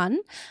love of fun,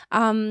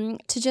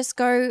 to just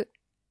go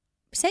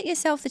set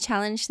yourself the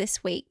challenge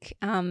this week.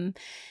 No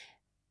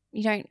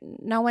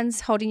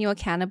one's holding you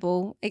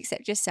accountable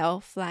except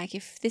yourself. Like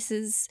if this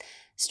has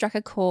struck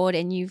a chord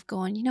and you've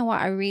gone, you know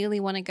what, I really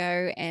want to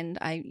go, and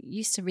I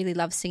used to really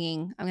love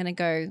singing. I'm going to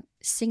go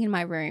sing in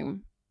my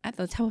room at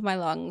the top of my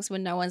lungs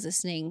when no one's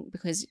listening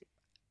because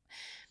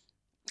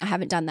I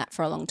haven't done that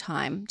for a long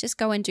time. Just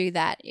go and do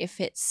that.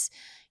 If it's,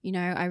 you know,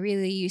 I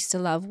really used to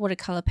love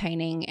watercolor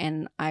painting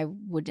and I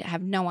would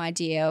have no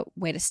idea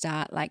where to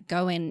start. Like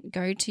go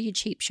to your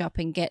cheap shop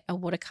and get a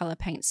watercolor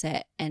paint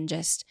set and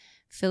just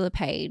fill a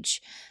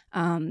page.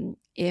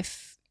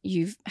 If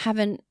you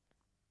haven't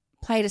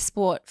played a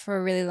sport for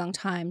a really long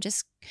time,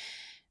 just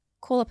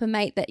call up a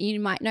mate that you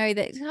might know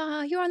that,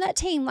 you're on that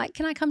team. Like,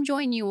 can I come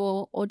join you?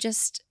 Or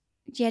just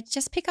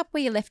pick up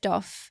where you left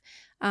off,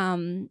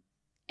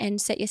 and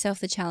set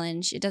yourself the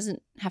challenge. It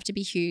doesn't have to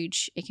be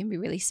huge. It can be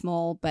really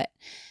small, but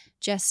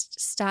just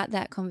start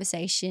that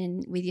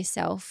conversation with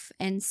yourself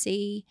and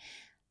see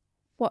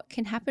what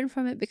can happen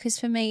from it. Because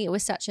for me, it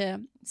was such a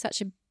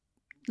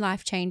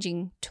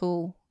life-changing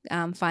tool,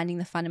 finding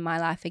the fun in my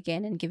life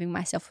again and giving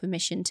myself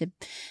permission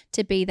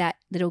to be that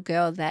little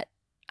girl that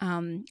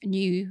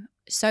knew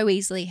so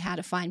easily how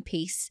to find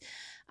peace.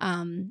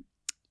 Lean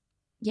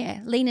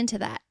into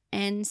that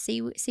and see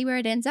where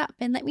it ends up,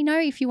 and let me know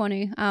if you want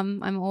to.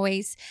 I'm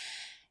always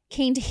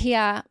keen to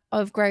hear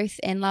of growth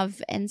and love,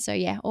 and so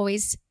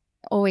always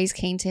always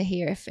keen to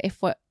hear if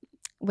what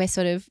we're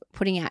sort of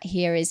putting out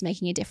here is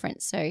making a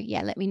difference. So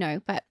yeah, let me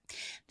know. But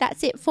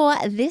that's it for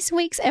this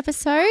week's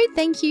episode.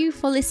 Thank you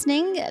for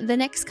listening. The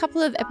next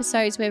couple of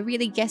episodes we're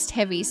really guest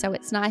heavy, so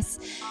it's nice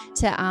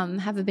to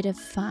have a bit of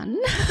fun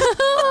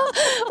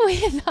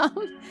with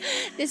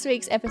this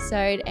week's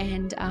episode.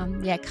 And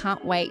yeah,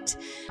 can't wait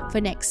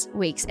for next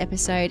week's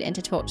episode and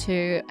to talk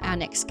to our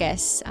next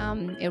guest.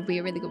 It'll be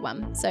a really good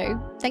one. So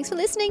thanks for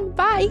listening.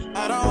 Bye.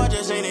 I don't want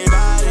just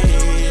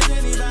anybody.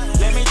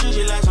 Let me